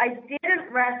I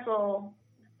didn't wrestle.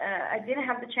 I didn't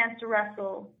have the chance to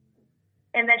wrestle.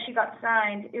 And then she got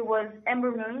signed. It was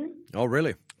Ember Moon. Oh,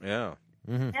 really? Yeah.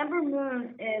 Mm-hmm. Ember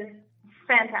Moon is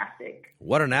fantastic.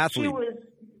 What an athlete.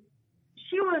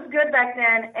 She was good back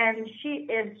then, and she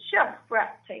is just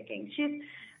breathtaking.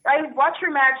 I watch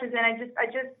her matches, and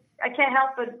I can't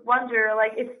help but wonder,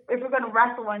 like, if we're going to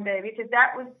wrestle one day, because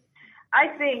I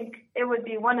think it would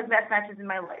be one of the best matches in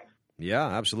my life. Yeah,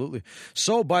 absolutely.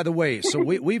 So, by the way,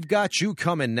 we've got you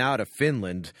coming now to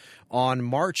Finland on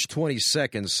March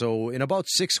 22nd. So in about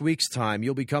 6 weeks' time,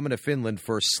 you'll be coming to Finland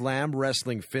for Slam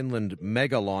Wrestling Finland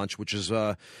Mega Launch, which is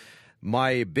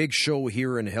my big show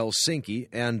here in Helsinki.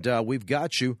 And we've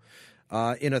got you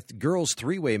in a girls'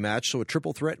 three-way match, so a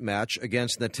triple threat match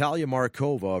against Natalia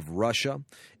Markova of Russia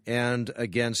and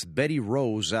against Betty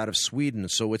Rose out of Sweden.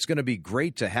 So it's going to be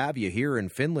great to have you here in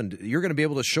Finland. You're going to be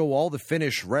able to show all the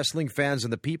Finnish wrestling fans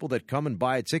and the people that come and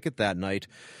buy a ticket that night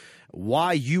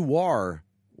why you are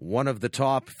one of the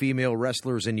top female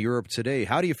wrestlers in Europe today.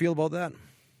 How do you feel about that?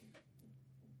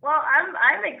 Well,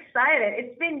 I'm excited.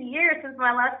 It's been years since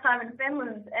my last time in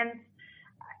Finland, and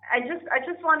I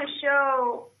just want to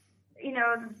show, you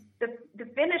know, the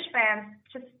Finnish fans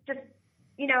just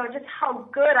how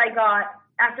good I got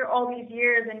after all these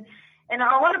years, and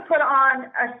I want to put on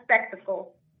a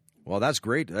spectacle. Well, that's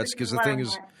great. That's because the thing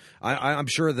is, I'm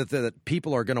sure that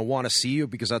people are going to want to see you,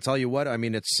 because I'll tell you what, I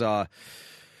mean, it's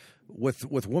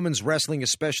with women's wrestling,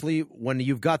 especially when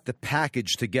you've got the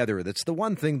package together. That's the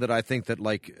one thing that I think that,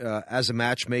 like, as a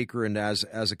matchmaker and as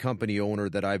a company owner,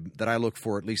 that I look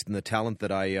for, at least in the talent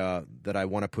that I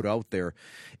want to put out there,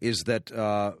 is that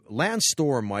Lance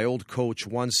Storm, my old coach,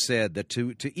 once said that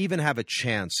to even have a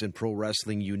chance in pro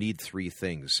wrestling, you need 3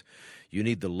 things. You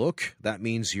need the look. That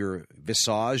means your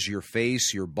visage, your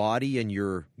face, your body, and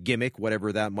your gimmick,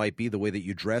 whatever that might be, the way that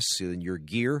you dress and your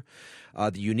gear.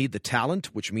 You need the talent,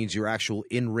 which means your actual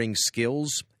in-ring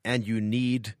skills, and you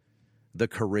need the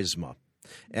charisma.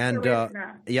 And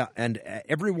and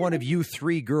every one of you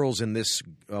 3 girls in this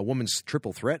women's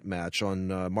triple threat match on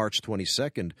March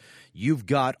 22nd, you've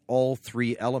got all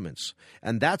 3 elements.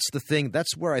 And that's the thing.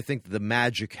 That's where I think the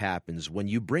magic happens, when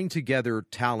you bring together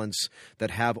talents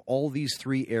that have all these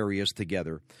 3 areas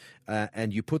together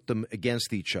and you put them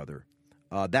against each other.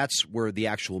 That's where the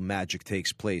actual magic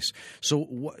takes place.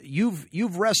 So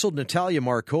you've wrestled Natalia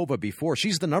Markova before.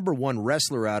 She's the number one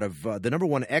wrestler out of the number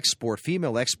one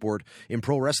female export in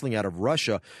pro wrestling out of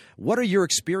Russia. What are your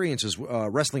experiences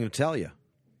wrestling Natalia?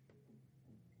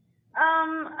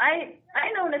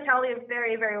 I know Natalia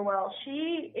very, very well.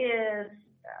 She is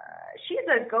she's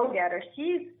a go-getter.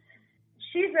 She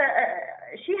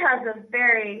has a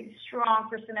very strong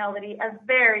personality, a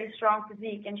very strong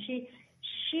physique, and she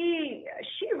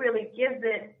really gives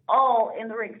it all in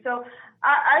the ring. So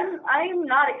I'm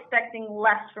not expecting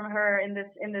less from her in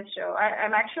this show.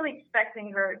 I'm actually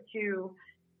expecting her to,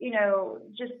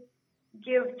 just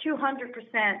give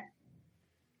 200%.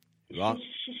 Wow.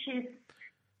 She's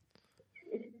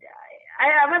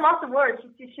I'm at loss of words.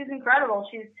 She's incredible.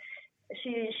 She's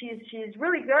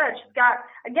really good. She's got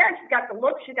the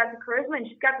look, she's got the charisma, and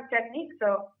she's got the technique.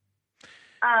 So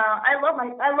I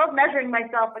love measuring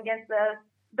myself against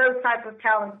those type of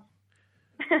talents.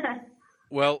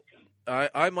 Well,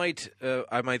 I might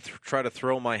try to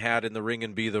throw my hat in the ring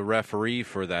and be the referee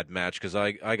for that match, because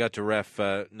I got to ref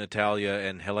Natalia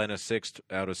and Helena Sixt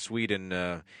out of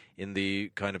Sweden in the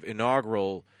kind of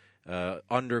inaugural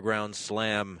Underground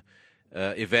Slam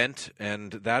event,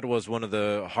 and that was one of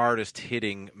the hardest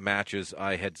hitting matches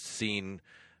I had seen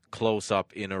close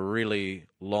up in a really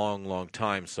long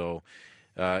time. So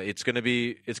it's going to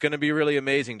be really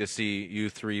amazing to see you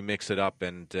three mix it up,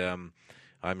 and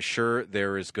I'm sure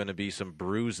there is going to be some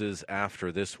bruises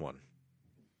after this one.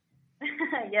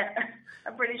 Yeah,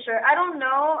 I'm pretty sure. I don't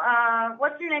know.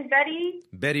 What's your name, Betty?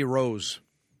 Betty Rose.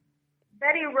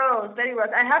 Betty Rose.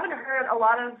 I haven't heard a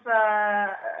lot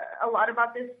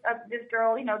about this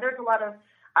girl. There's a lot of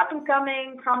up and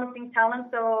coming, promising talent.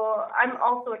 So I'm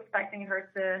also expecting her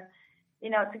to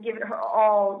give it her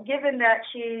all. Given that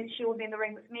she will be in the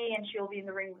ring with me and she will be in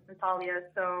the ring with Natalia.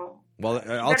 So well,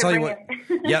 I'll tell you what.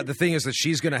 Yeah, the thing is that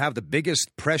she's going to have the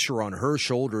biggest pressure on her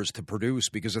shoulders to produce,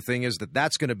 because the thing is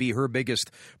that's going to be her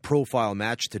biggest profile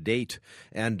match to date,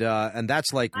 and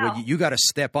that's like wow. you got to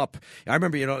step up. I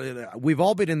remember, we've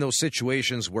all been in those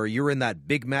situations where you're in that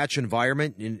big match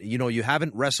environment, and you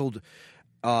haven't wrestled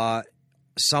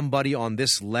somebody on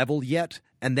this level yet.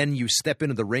 And then you step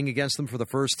into the ring against them for the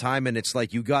first time, and it's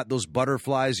like you got those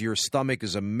butterflies. Your stomach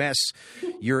is a mess.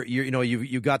 You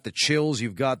got the chills.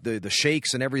 You've got the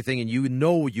shakes and everything, and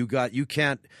you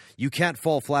can't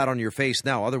fall flat on your face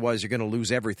now. Otherwise, you're going to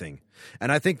lose everything.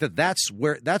 And I think that's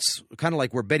kind of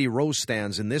like where Betty Rose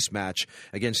stands in this match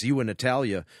against you and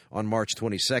Natalia on March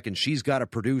 22nd. She's got to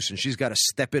produce and she's got to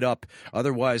step it up.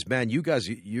 Otherwise, man, you guys,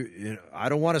 I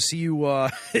don't want to see you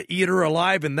eat her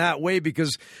alive in that way,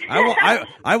 because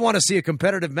I want to see a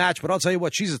competitive match. But I'll tell you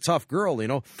what, she's a tough girl,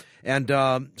 and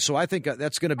so I think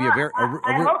that's going to be I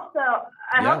hope so.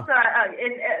 I hope so.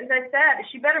 As I said,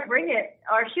 she better bring it,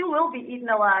 or she will be eaten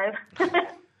alive.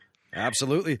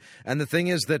 Absolutely. And the thing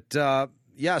is that,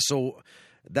 so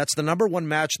that's the number one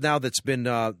match now that's been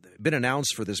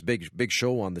announced for this big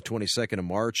show on the 22nd of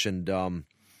March, and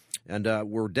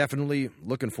we're definitely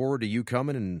looking forward to you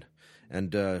coming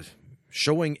and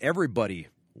showing everybody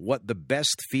what the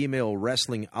best female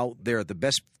wrestling out there, the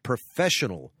best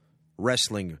professional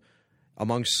wrestling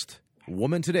amongst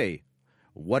women today,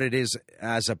 what it is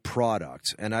as a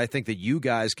product. And I think that you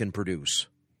guys can produce.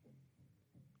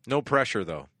 No pressure,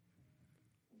 though.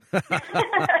 I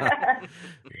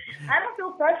don't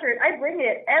feel pressured. I bring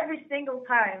it every single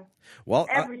time. Well,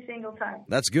 every single time.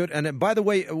 That's good. And by the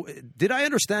way, did I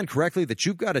understand correctly that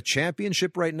you've got a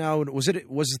championship right now? Was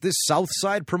this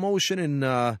Southside promotion in?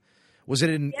 Was it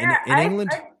in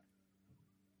England?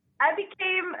 I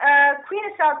became Queen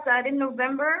of Southside in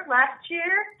November last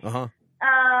year.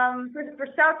 For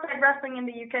Southside Wrestling in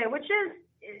the UK, which is.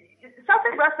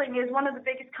 Southside Wrestling is one of the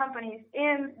biggest companies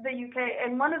in the UK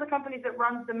and one of the companies that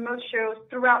runs the most shows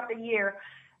throughout the year,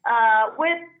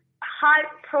 with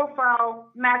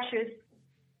high-profile matches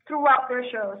throughout their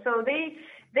shows. So they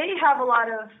have a lot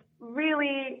of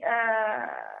really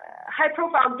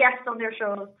high-profile guests on their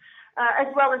shows, as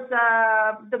well as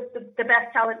the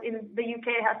best talent in the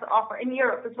UK has to offer, in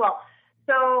Europe as well.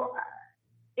 So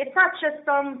it's not just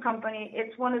some company,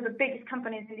 it's one of the biggest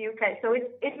companies in the UK. So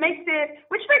which makes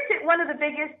it one of the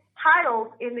biggest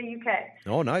titles in the UK.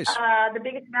 Oh, nice. The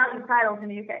biggest mountain titles in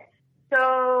the UK.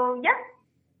 So, yeah.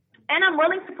 And I'm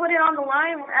willing to put it on the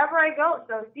line wherever I go.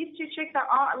 So if these two chicks are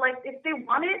on, if they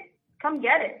want it, come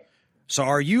get it. So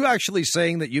are you actually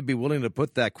saying that you'd be willing to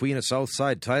put that Queen of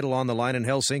Southside title on the line in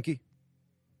Helsinki?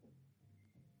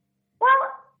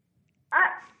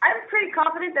 I'm pretty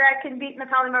confident that I can beat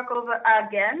Natalia Markova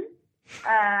again.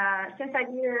 Since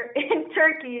I'm here in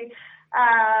Turkey,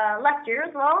 last year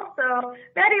as well. So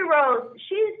Betty Rose,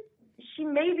 she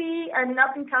may be an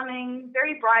up-and-coming,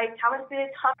 very bright, talented,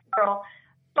 tough girl.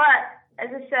 But, as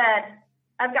I said,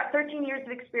 I've got 13 years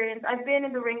of experience. I've been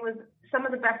in the ring with some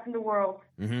of the best in the world.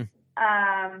 Mm-hmm.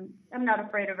 I'm not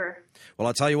afraid of her. Well,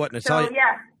 I'll tell you what, Natalia. So,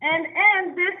 yeah,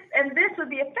 and this would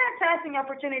be a fantastic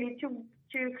opportunity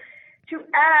to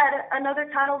add another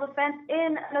title defense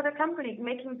in another company,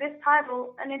 making this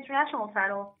title an international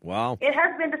title. Wow. It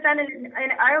has been defended in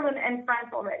Ireland and France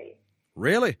already.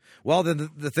 Really? Well,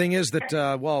 the thing is that,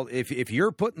 if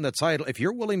you're putting the title, if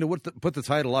you're willing to put the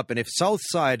title up, and if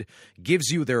Southside gives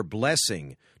you their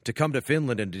blessing to come to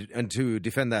Finland and to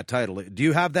defend that title, do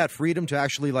you have that freedom to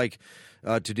actually,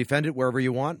 to defend it wherever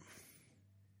you want?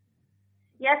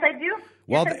 Yes, I do.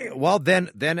 Well, yes, I do. Well,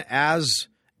 then as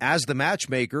the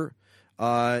matchmaker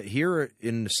here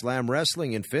in Slam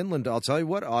Wrestling in Finland, I'll tell you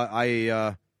what,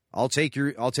 I'll take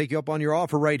you up on your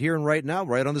offer right here and right now,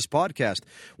 right on this podcast.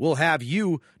 We'll have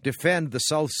you defend the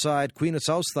Southside Queen of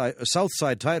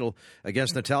Southside title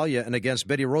against Natalia and against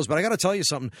Betty Rose. But I got to tell you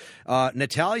something,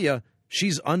 Natalia,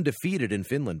 she's undefeated in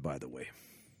Finland, by the way.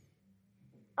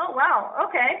 Oh wow!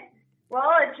 Okay. Well,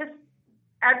 it just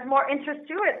adds more interest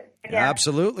to it. Yeah.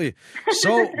 Absolutely.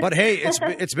 So, but hey,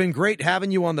 it's been great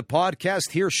having you on the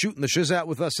podcast here, shooting the shizzat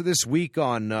with us this week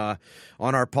on our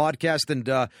podcast,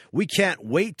 and we can't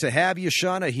wait to have you,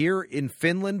 Shanna, here in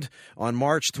Finland on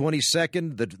March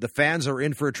 22nd. The fans are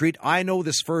in for a treat. I know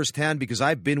this firsthand because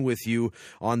I've been with you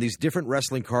on these different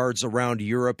wrestling cards around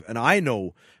Europe, and I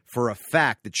know for a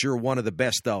fact that you're one of the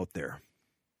best out there.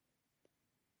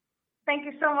 Thank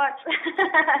you so much.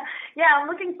 Yeah, I'm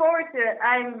looking forward to it.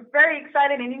 I'm very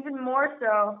excited, and even more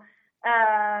so,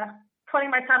 putting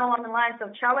my title on the line. So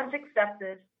challenge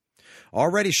accepted.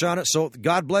 Alrighty, Shanna. So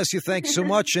God bless you. Thanks so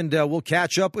much, and we'll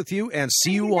catch up with you and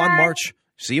see you on March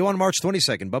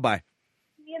 22nd. Bye bye.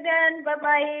 See you then. Bye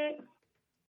bye.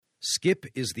 Skip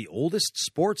is the oldest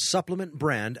sports supplement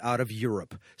brand out of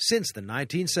Europe since the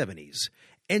 1970s.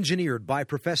 Engineered by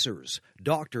professors,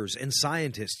 doctors, and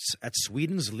scientists at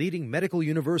Sweden's leading medical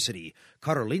university,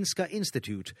 Karolinska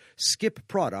Institute, Skip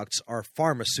products are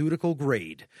pharmaceutical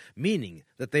grade, meaning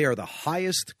that they are the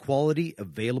highest quality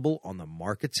available on the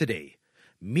market today,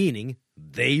 meaning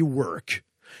they work.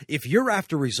 If you're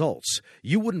after results,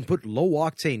 you wouldn't put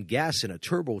low-octane gas in a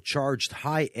turbocharged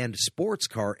high-end sports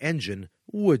car engine,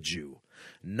 would you?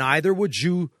 Neither would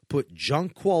you put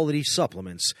junk-quality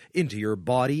supplements into your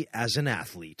body as an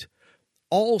athlete.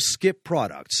 All Skip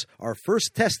products are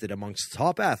first tested amongst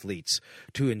top athletes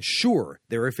to ensure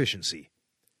their efficiency.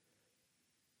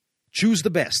 Choose the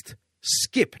best.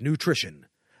 Skip Nutrition.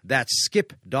 That's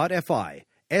skip.fi.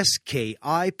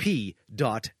 skip.fi.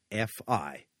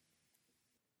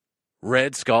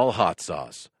 Red Skull Hot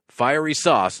Sauce. Fiery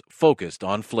sauce focused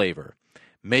on flavor.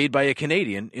 Made by a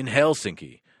Canadian in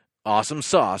Helsinki. Awesome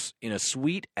sauce in a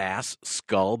sweet-ass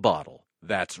skull bottle.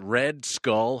 That's Red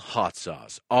Skull Hot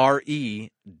Sauce.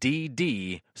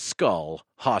 REDD Skull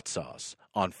Hot Sauce.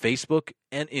 On Facebook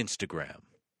and Instagram.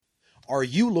 Are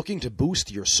you looking to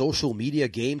boost your social media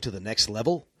game to the next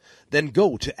level? Then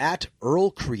go to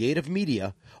 @Earl Creative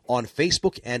Media on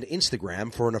Facebook and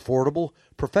Instagram for an affordable,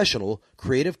 professional,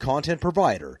 creative content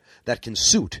provider that can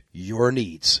suit your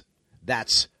needs.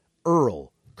 That's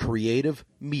Earl Creative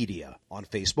Media on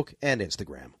Facebook and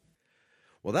Instagram.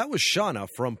 Well, that was Shanna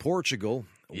from Portugal.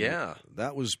 Yeah.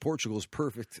 That was Portugal's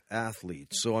perfect athlete.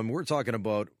 So we're talking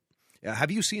about,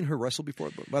 have you seen her wrestle before,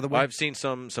 by the way? I've seen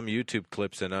some YouTube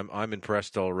clips, and I'm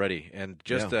impressed already. And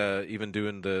just even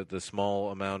doing the small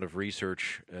amount of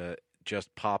research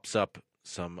just pops up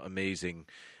some amazing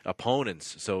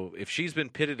opponents. So if she's been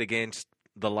pitted against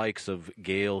the likes of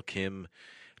Gail Kim,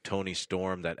 Tony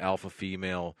Storm, that alpha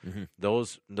female,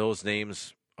 those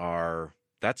names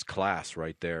that's class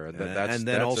right there. And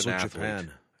that's also an athlete.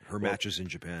 Japan. Her matches in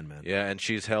Japan, man. Yeah, and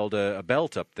she's held a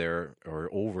belt up there, or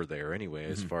over there anyway,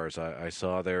 as far as I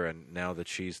saw there. And now that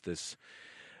she's is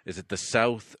it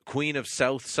the Queen of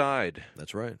Southside?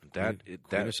 That's right. Queen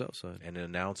of Southside. And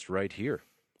announced right here.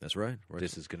 That's right.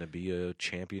 This is going to be a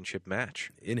championship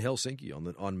match. In Helsinki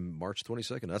on March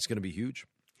 22nd. That's going to be huge.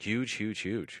 Huge, huge,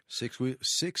 huge.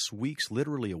 6 weeks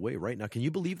literally away right now. Can you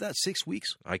believe that? 6 weeks?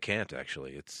 I can't,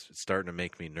 actually. It's starting to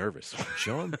make me nervous.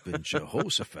 Jumping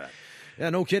Jehoshaphat. Yeah,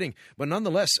 no kidding. But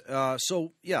nonetheless,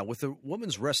 with the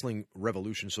women's wrestling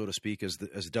revolution, so to speak, as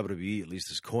WWE at least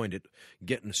has coined it,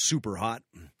 getting super hot,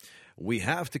 we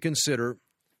have to consider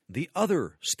the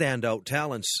other standout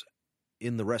talents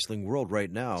in the wrestling world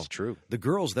right now. It's true. The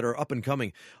girls that are up and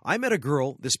coming. I met a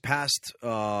girl this past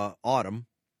autumn.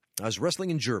 I was wrestling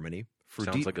in Germany For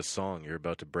Sounds like a song. You're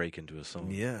about to break into a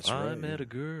song. Yeah, that's I right. met a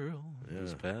girl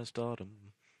this past autumn.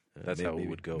 That's how it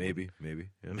would go. Maybe.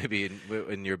 Yeah. Maybe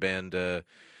in your band, now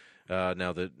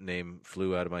the name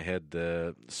flew out of my head,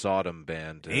 the Sodom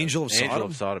band. Angel of Sodom? Angel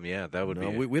of Sodom, yeah, that would be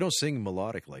it. We don't sing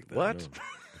melodic like that. What?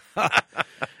 No.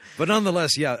 But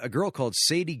nonetheless, yeah, a girl called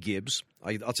Sadie Gibbs.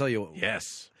 I'll tell you.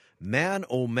 Yes. Man,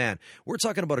 oh man. We're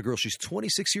talking about a girl. She's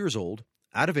 26 years old,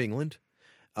 out of England.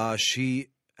 She,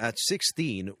 at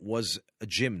 16, was a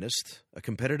gymnast, a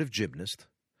competitive gymnast.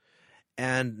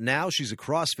 And now she's a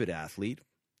CrossFit athlete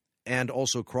and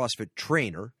also CrossFit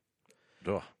trainer.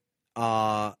 Oh.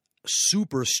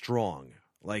 Super strong.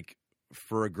 Like,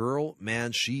 for a girl,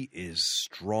 man, she is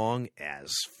strong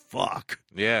as fuck.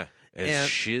 Yeah. As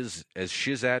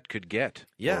shizzat could get.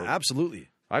 Yeah, absolutely.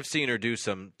 I've seen her do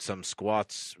some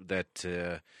squats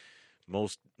that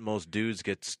most dudes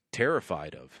get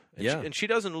terrified of. And she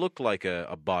doesn't look like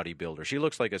a bodybuilder. She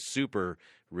looks like a super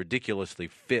ridiculously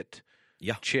fit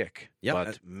chick. Yeah.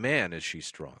 But man, is she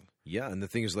strong. Yeah, and the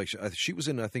thing is, like, she was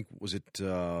in, I think, was it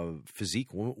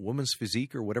Physique, Woman's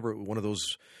Physique or whatever, one of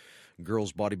those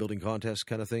girls' bodybuilding contest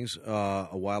kind of things a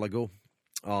while ago.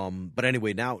 But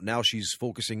anyway, now she's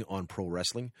focusing on pro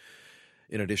wrestling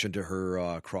in addition to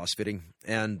her CrossFitting.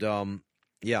 And,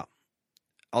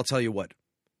 I'll tell you what.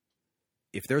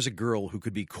 If there's a girl who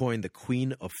could be coined the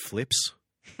queen of flips,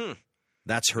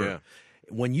 that's her. Yeah.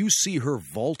 When you see her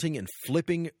vaulting and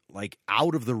flipping like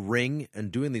out of the ring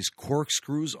and doing these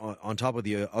corkscrews on top of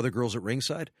the other girls at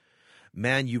ringside,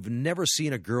 man, you've never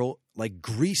seen a girl like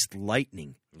greased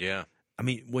lightning. Yeah. I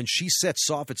mean, when she sets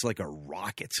off, it's like a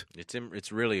rocket.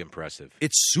 It's really impressive.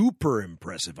 It's super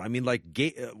impressive. I mean, like,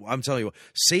 I'm telling you,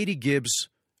 Sadie Gibbs,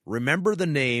 remember the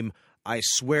name. I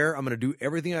swear I'm going to do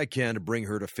everything I can to bring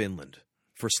her to Finland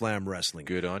for slam wrestling.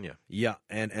 Good on you. Yeah,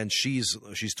 and she's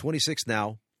 26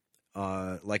 now.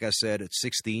 Like I said, at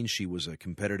 16, she was a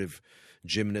competitive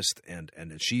gymnast, and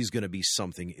she's going to be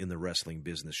something in the wrestling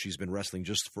business. She's been wrestling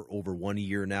just for over 1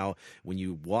 year now. When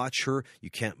you watch her, you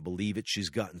can't believe it. She's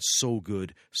gotten so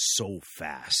good so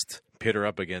fast. Pit her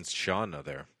up against Shanna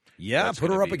there. Yeah,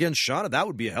 put her up against Shanna. That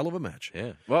would be a hell of a match.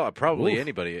 Yeah. Well, probably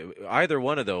anybody. Either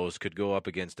one of those could go up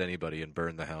against anybody and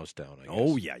burn the house down, I guess.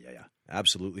 Oh, yeah.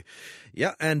 Absolutely.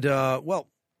 Yeah, and, well,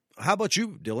 how about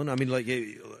you, Dylan? I mean, like,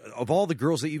 of all the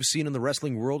girls that you've seen in the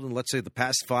wrestling world in, let's say, the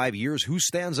past 5 years, who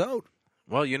stands out?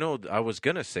 Well, you know, I was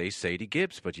going to say Sadie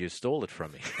Gibbs, but you stole it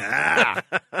from me.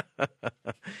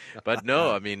 But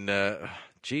no, I mean,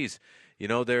 geez, you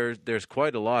know, there's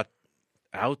quite a lot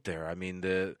out there. I mean,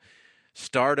 the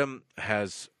Stardom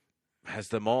has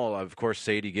them all. Of course,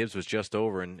 Sadie Gibbs was just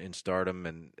over in Stardom,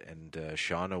 and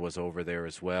Shanna was over there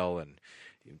as well, and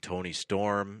Toni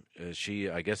Storm,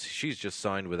 I guess she's just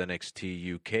signed with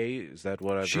NXT UK. Is that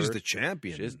what I've heard? She's the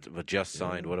champion. She's just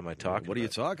signed. What am I talking about? What are you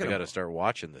talking about? I got to start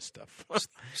watching this stuff.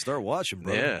 Start watching,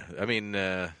 bro. Yeah, I mean,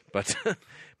 but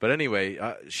anyway,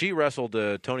 she wrestled.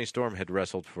 Toni Storm had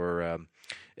wrestled for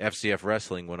FCF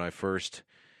Wrestling when I first,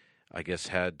 I guess,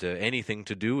 had anything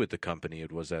to do with the company.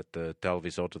 It was at the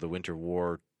Talvisota, the Winter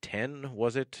War 10,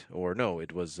 was it? Or no,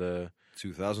 it was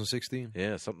 2016.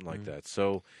 Yeah, something like that.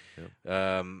 So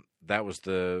that was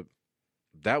a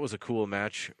cool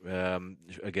match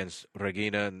against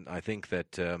Regina, and I think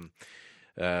that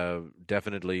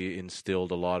definitely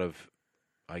instilled a lot of,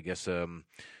 I guess,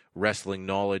 wrestling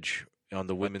knowledge on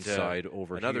the women's side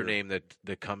over here. Another name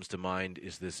that comes to mind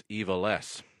is this Eva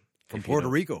Les. From Puerto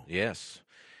Rico. Yes.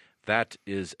 That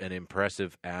is an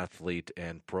impressive athlete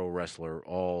and pro wrestler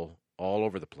all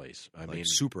over the place. I mean,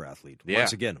 super athlete. Yeah.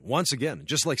 Once again,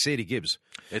 just like Sadie Gibbs.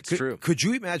 It's true. Could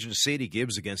you imagine Sadie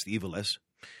Gibbs against Eva Les?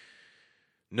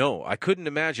 No, I couldn't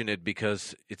imagine it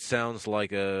because it sounds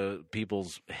like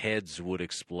people's heads would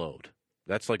explode.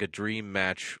 That's like a dream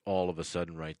match all of a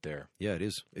sudden right there. Yeah, it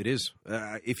is. It is.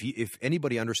 If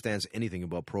anybody understands anything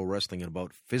about pro wrestling and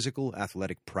about physical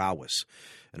athletic prowess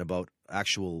and about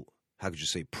actual, how could you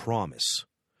say, promise,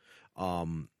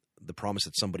 the promise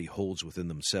that somebody holds within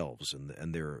themselves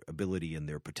and their ability and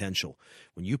their potential.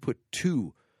 When you put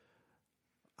two,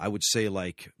 I would say,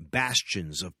 like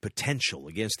bastions of potential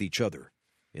against each other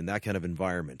in that kind of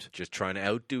environment. Just trying to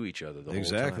outdo each other the whole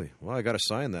time. Well, I got to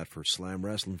sign that for Slam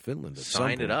Wrestling Finland.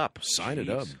 Sign it up. Sign it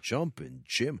up. Jump and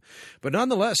Jim. But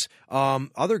nonetheless,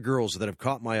 other girls that have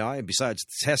caught my eye, besides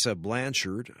Tessa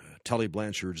Blanchard, Tully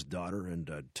Blanchard's daughter,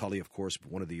 and Tully, of course,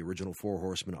 one of the original Four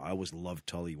Horsemen. I always loved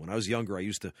Tully. When I was younger, I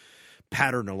used to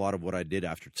pattern a lot of what I did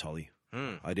after Tully.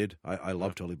 I did. I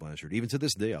love Tully Blanchard. Even to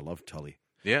this day, I love Tully.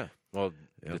 Yeah. Well,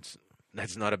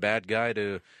 that's not a bad guy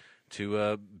to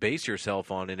to base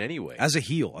yourself on in any way. As a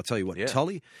heel, I'll tell you what, Yeah.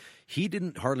 Tully, he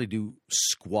didn't hardly do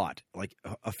squat. Like,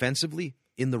 offensively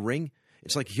in the ring,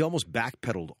 it's like he almost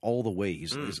backpedaled all the way.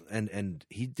 And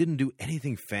he didn't do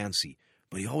anything fancy,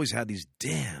 but he always had these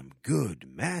damn good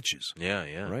matches.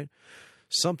 Yeah. Right?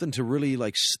 Something to really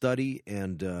like study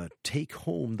and take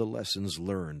home the lessons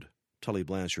learned, Tully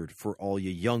Blanchard, for all you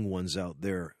young ones out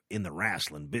there in the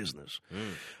wrestling business.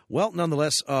 Well,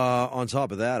 nonetheless, on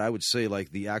top of that, I would say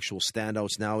like the actual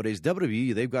standouts nowadays,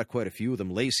 WWE, they've got quite a few of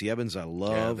them. Lacey Evans, I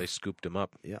love. Yeah, they scooped him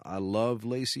up. Yeah, I love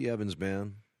Lacey Evans,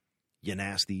 man. You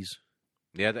nasties.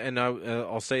 Yeah, and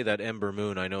I'll say that Ember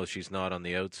Moon, I know she's not on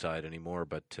the outside anymore,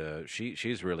 but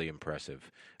she's really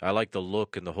impressive. I like the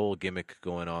look and the whole gimmick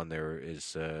going on there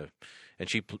is, and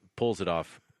she pulls it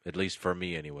off, at least for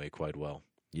me anyway, quite well.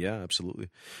 Yeah, absolutely.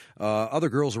 Other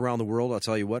girls around the world, I'll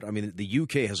tell you what, I mean, the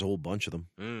UK has a whole bunch of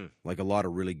them, like a lot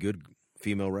of really good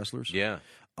female wrestlers. Yeah.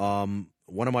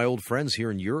 One of my old friends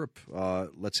here in Europe,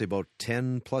 let's say about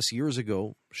 10 plus years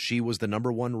ago, she was the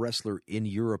number one wrestler in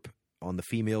Europe on the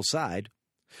female side.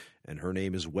 And her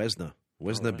name is Vesna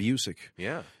Busic.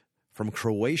 Yeah. From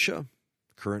Croatia,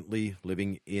 currently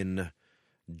living in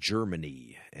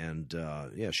Germany. And,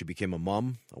 she became a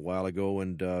mom a while ago,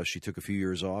 and she took a few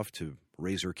years off to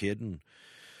raise her kid and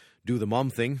do the mom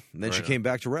thing. And then she came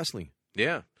back to wrestling.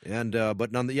 Yeah. And I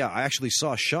actually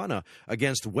saw Shanna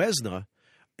against Vesna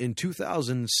in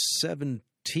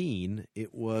 2017.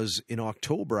 It was in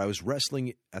October. I was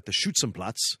wrestling at the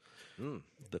Schützenplatz,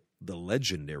 the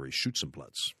legendary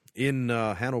Schützenplatz in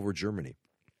Hanover, Germany.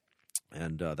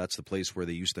 And that's the place where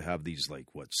they used to have these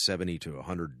 70 to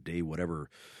 100 day whatever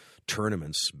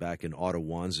tournaments back in Otto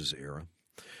Wanz's era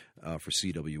for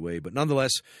CWA. But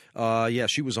nonetheless,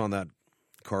 she was on that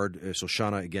card. So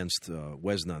Shanna against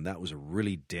Vesna, and that was a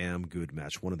really damn good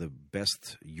match. One of the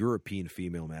best European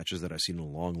female matches that I've seen in a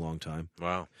long, long time.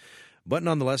 Wow. But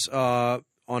nonetheless, on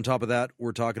top of that,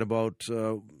 we're talking about,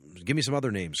 give me some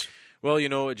other names. Well,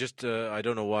 just I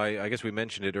don't know why. I guess we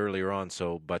mentioned it earlier on.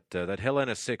 But that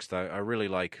Helena Sixth, I really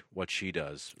like what she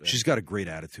does. She's got a great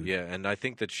attitude. Yeah, and I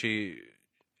think that she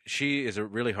is a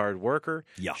really hard worker.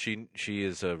 Yeah. She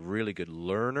is a really good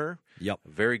learner. Yep.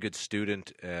 Very good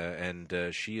student, and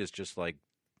she is just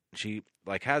she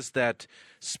has that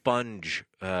sponge,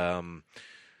 I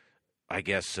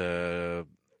guess,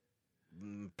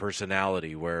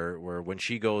 personality where when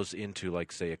she goes into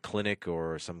say a clinic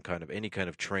or any kind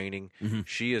of training,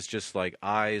 she is just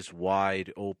eyes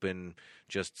wide open,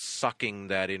 just sucking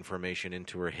that information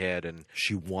into her head, and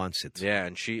she wants it. Yeah,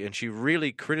 and she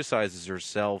really criticizes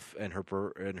herself and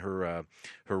her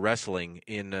wrestling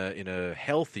in a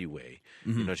healthy way.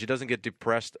 She doesn't get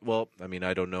depressed. Well, I mean,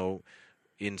 I don't know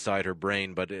inside her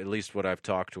brain, but at least what I've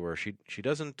talked to her, she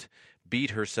doesn't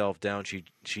beat herself down. She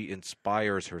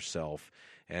inspires herself,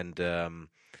 and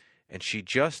she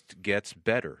just gets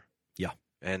better. Yeah,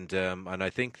 and I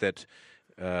think that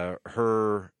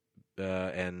her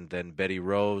and then Betty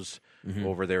Rose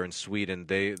over there in Sweden,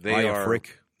 they are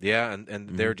Frick. Yeah, and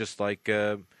they're just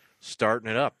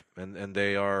starting it up, and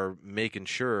they are making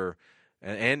sure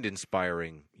and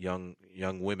inspiring young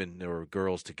women or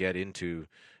girls to get into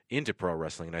pro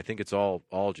wrestling, and I think it's all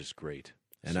just great.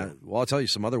 And I'll tell you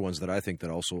some other ones that I think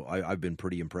that also I've been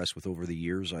pretty impressed with over the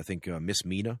years. I think Miss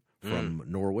Mina from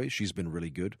Norway, she's been really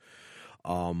good.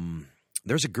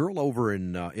 There's a girl over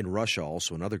in Russia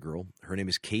also, another girl. Her name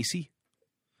is Casey.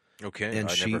 Okay, and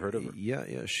never heard of her.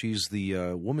 Yeah, she's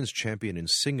the women's champion in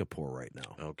Singapore right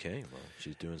now. Okay, well,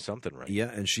 she's doing something right.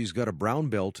 Yeah, and she's got a brown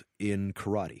belt in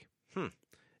karate.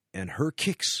 And her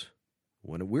kicks,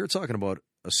 when we were talking about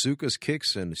Asuka's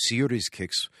kicks and Syuri's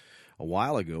kicks a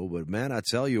while ago, but man, I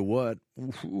tell you what,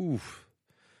 you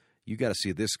got to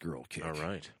see this girl kick. All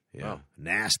right. Yeah. Wow.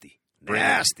 Nasty.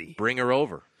 Bring her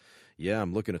over. Yeah,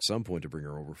 I'm looking at some point to bring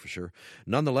her over for sure.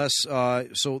 Nonetheless,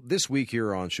 so this week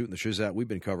here on Shooting the Shizzat, we've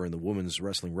been covering the Women's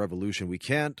Wrestling Revolution. We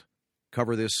can't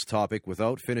cover this topic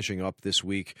without finishing up this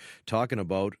week talking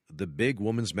about the big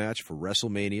women's match for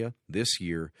WrestleMania this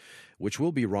year, which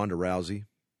will be Ronda Rousey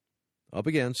up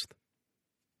against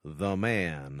the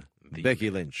man, Becky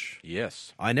Lynch.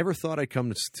 Yes. I never thought I'd come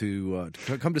to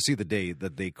see the day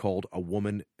that they called a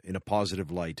woman in a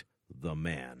positive light the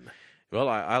man. Well,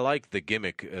 I like the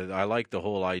gimmick. I like the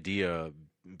whole idea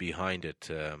behind it.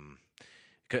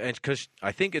 Because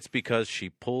I think it's because she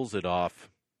pulls it off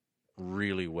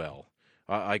really well.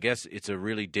 I guess it's a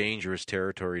really dangerous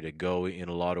territory to go in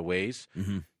a lot of ways.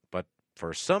 But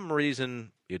for some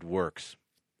reason, it works.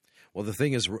 Well, the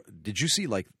thing is, did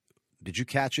you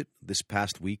catch it this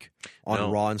past week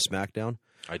on Raw and SmackDown?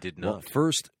 I did not. Well,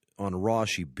 first on Raw,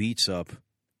 she beats up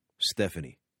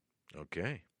Stephanie.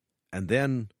 Okay. And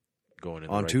then Going in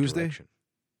the on right Tuesday, direction.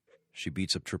 she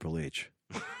beats up Triple H.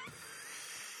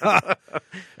 All right.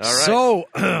 So,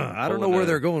 I don't know Pulling where a-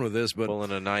 they're going with this, but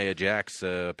Pulling a Nia Jax,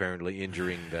 apparently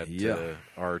injuring that Yeah.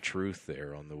 R-Truth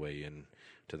there on the way in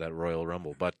to that Royal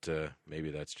Rumble. But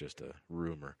maybe that's just a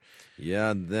rumor.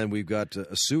 yeah, and then we've got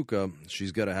Asuka.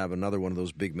 She's got to have another one of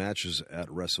those big matches at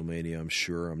WrestleMania, I'm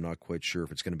sure. I'm not quite sure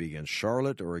if it's going to be against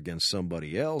Charlotte or against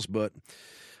somebody else, but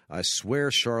I swear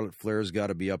Charlotte Flair's got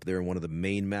to be up there in one of the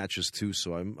main matches, too.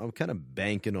 So I'm kind of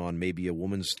banking on maybe a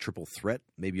women's triple threat.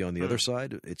 Maybe on the other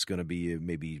side, it's going to be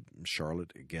maybe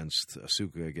Charlotte against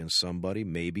Asuka against somebody,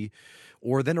 maybe.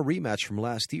 Or then a rematch from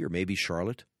last year. Maybe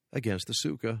Charlotte against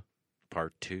Asuka.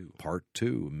 Part 2. Part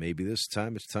 2. Maybe this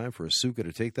time it's time for Asuka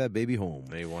to take that baby home.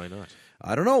 Hey, why not?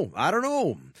 I don't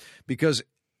know. Because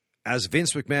as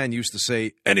Vince McMahon used to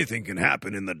say, anything can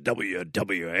happen in the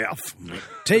WWF.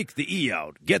 Take the E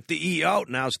out. Get the E out.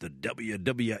 Now it's the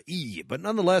WWE. But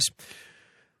nonetheless,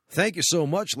 thank you so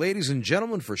much, ladies and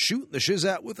gentlemen, for shooting the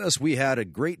shizzat with us. We had a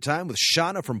great time with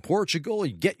Shanna from Portugal.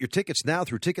 You get your tickets now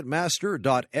through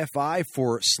Ticketmaster.fi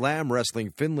for Slam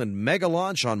Wrestling Finland mega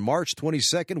launch on March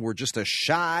 22nd. We're just a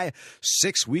shy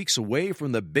 6 weeks away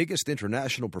from the biggest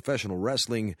international professional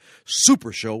wrestling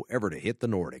super show ever to hit the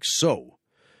Nordics. So,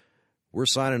 we're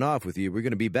signing off with you. We're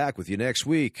going to be back with you next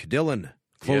week. Dylan,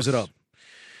 close it Yes. up.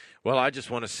 Well, I just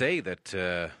want to say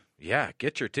that,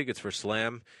 get your tickets for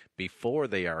Slam before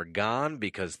they are gone,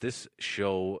 because this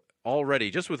show already,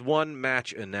 just with one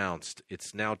match announced,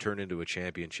 it's now turned into a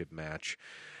championship match,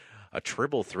 a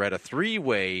triple threat, a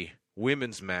 3-way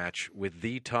women's match with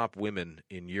the top women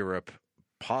in Europe,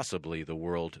 possibly the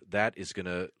world. That is going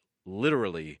to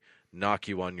literally knock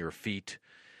you on your feet.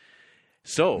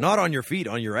 So, Not on your feet,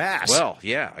 on your ass. well,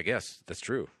 yeah, I guess that's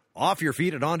true. Off your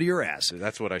feet and onto your ass.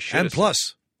 That's what I should. And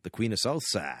plus, the Queen of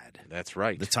Southside. That's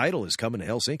right. The title is coming to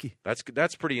Helsinki.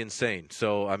 That's pretty insane.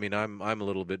 So I mean, I'm a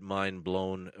little bit mind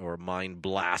blown or mind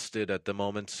blasted at the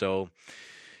moment. So,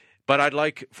 but I'd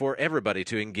like for everybody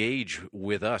to engage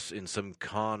with us in some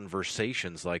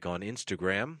conversations, like on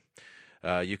Instagram.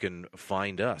 You can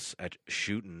find us at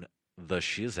Shootin' the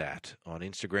Shizzat on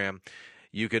Instagram.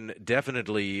 You can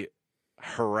definitely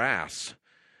harass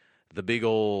the big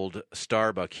old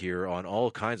Starbuck here on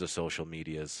all kinds of social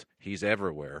medias. He's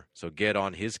everywhere, so get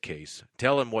on his case.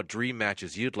 Tell him what dream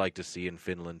matches you'd like to see in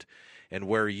Finland and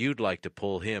where you'd like to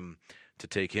pull him to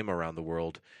take him around the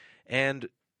world. And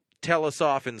tell us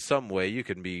off in some way. You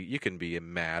can be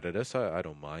mad at us. I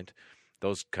don't mind.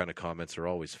 Those kind of comments are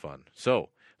always fun. So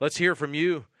let's hear from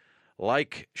you.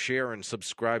 Like, share, and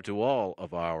subscribe to all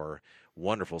of our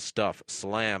wonderful stuff.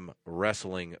 Slam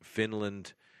Wrestling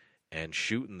Finland and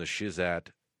Shootin' the Shizzat.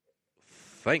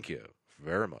 Thank you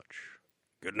very much.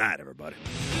 Good night, everybody.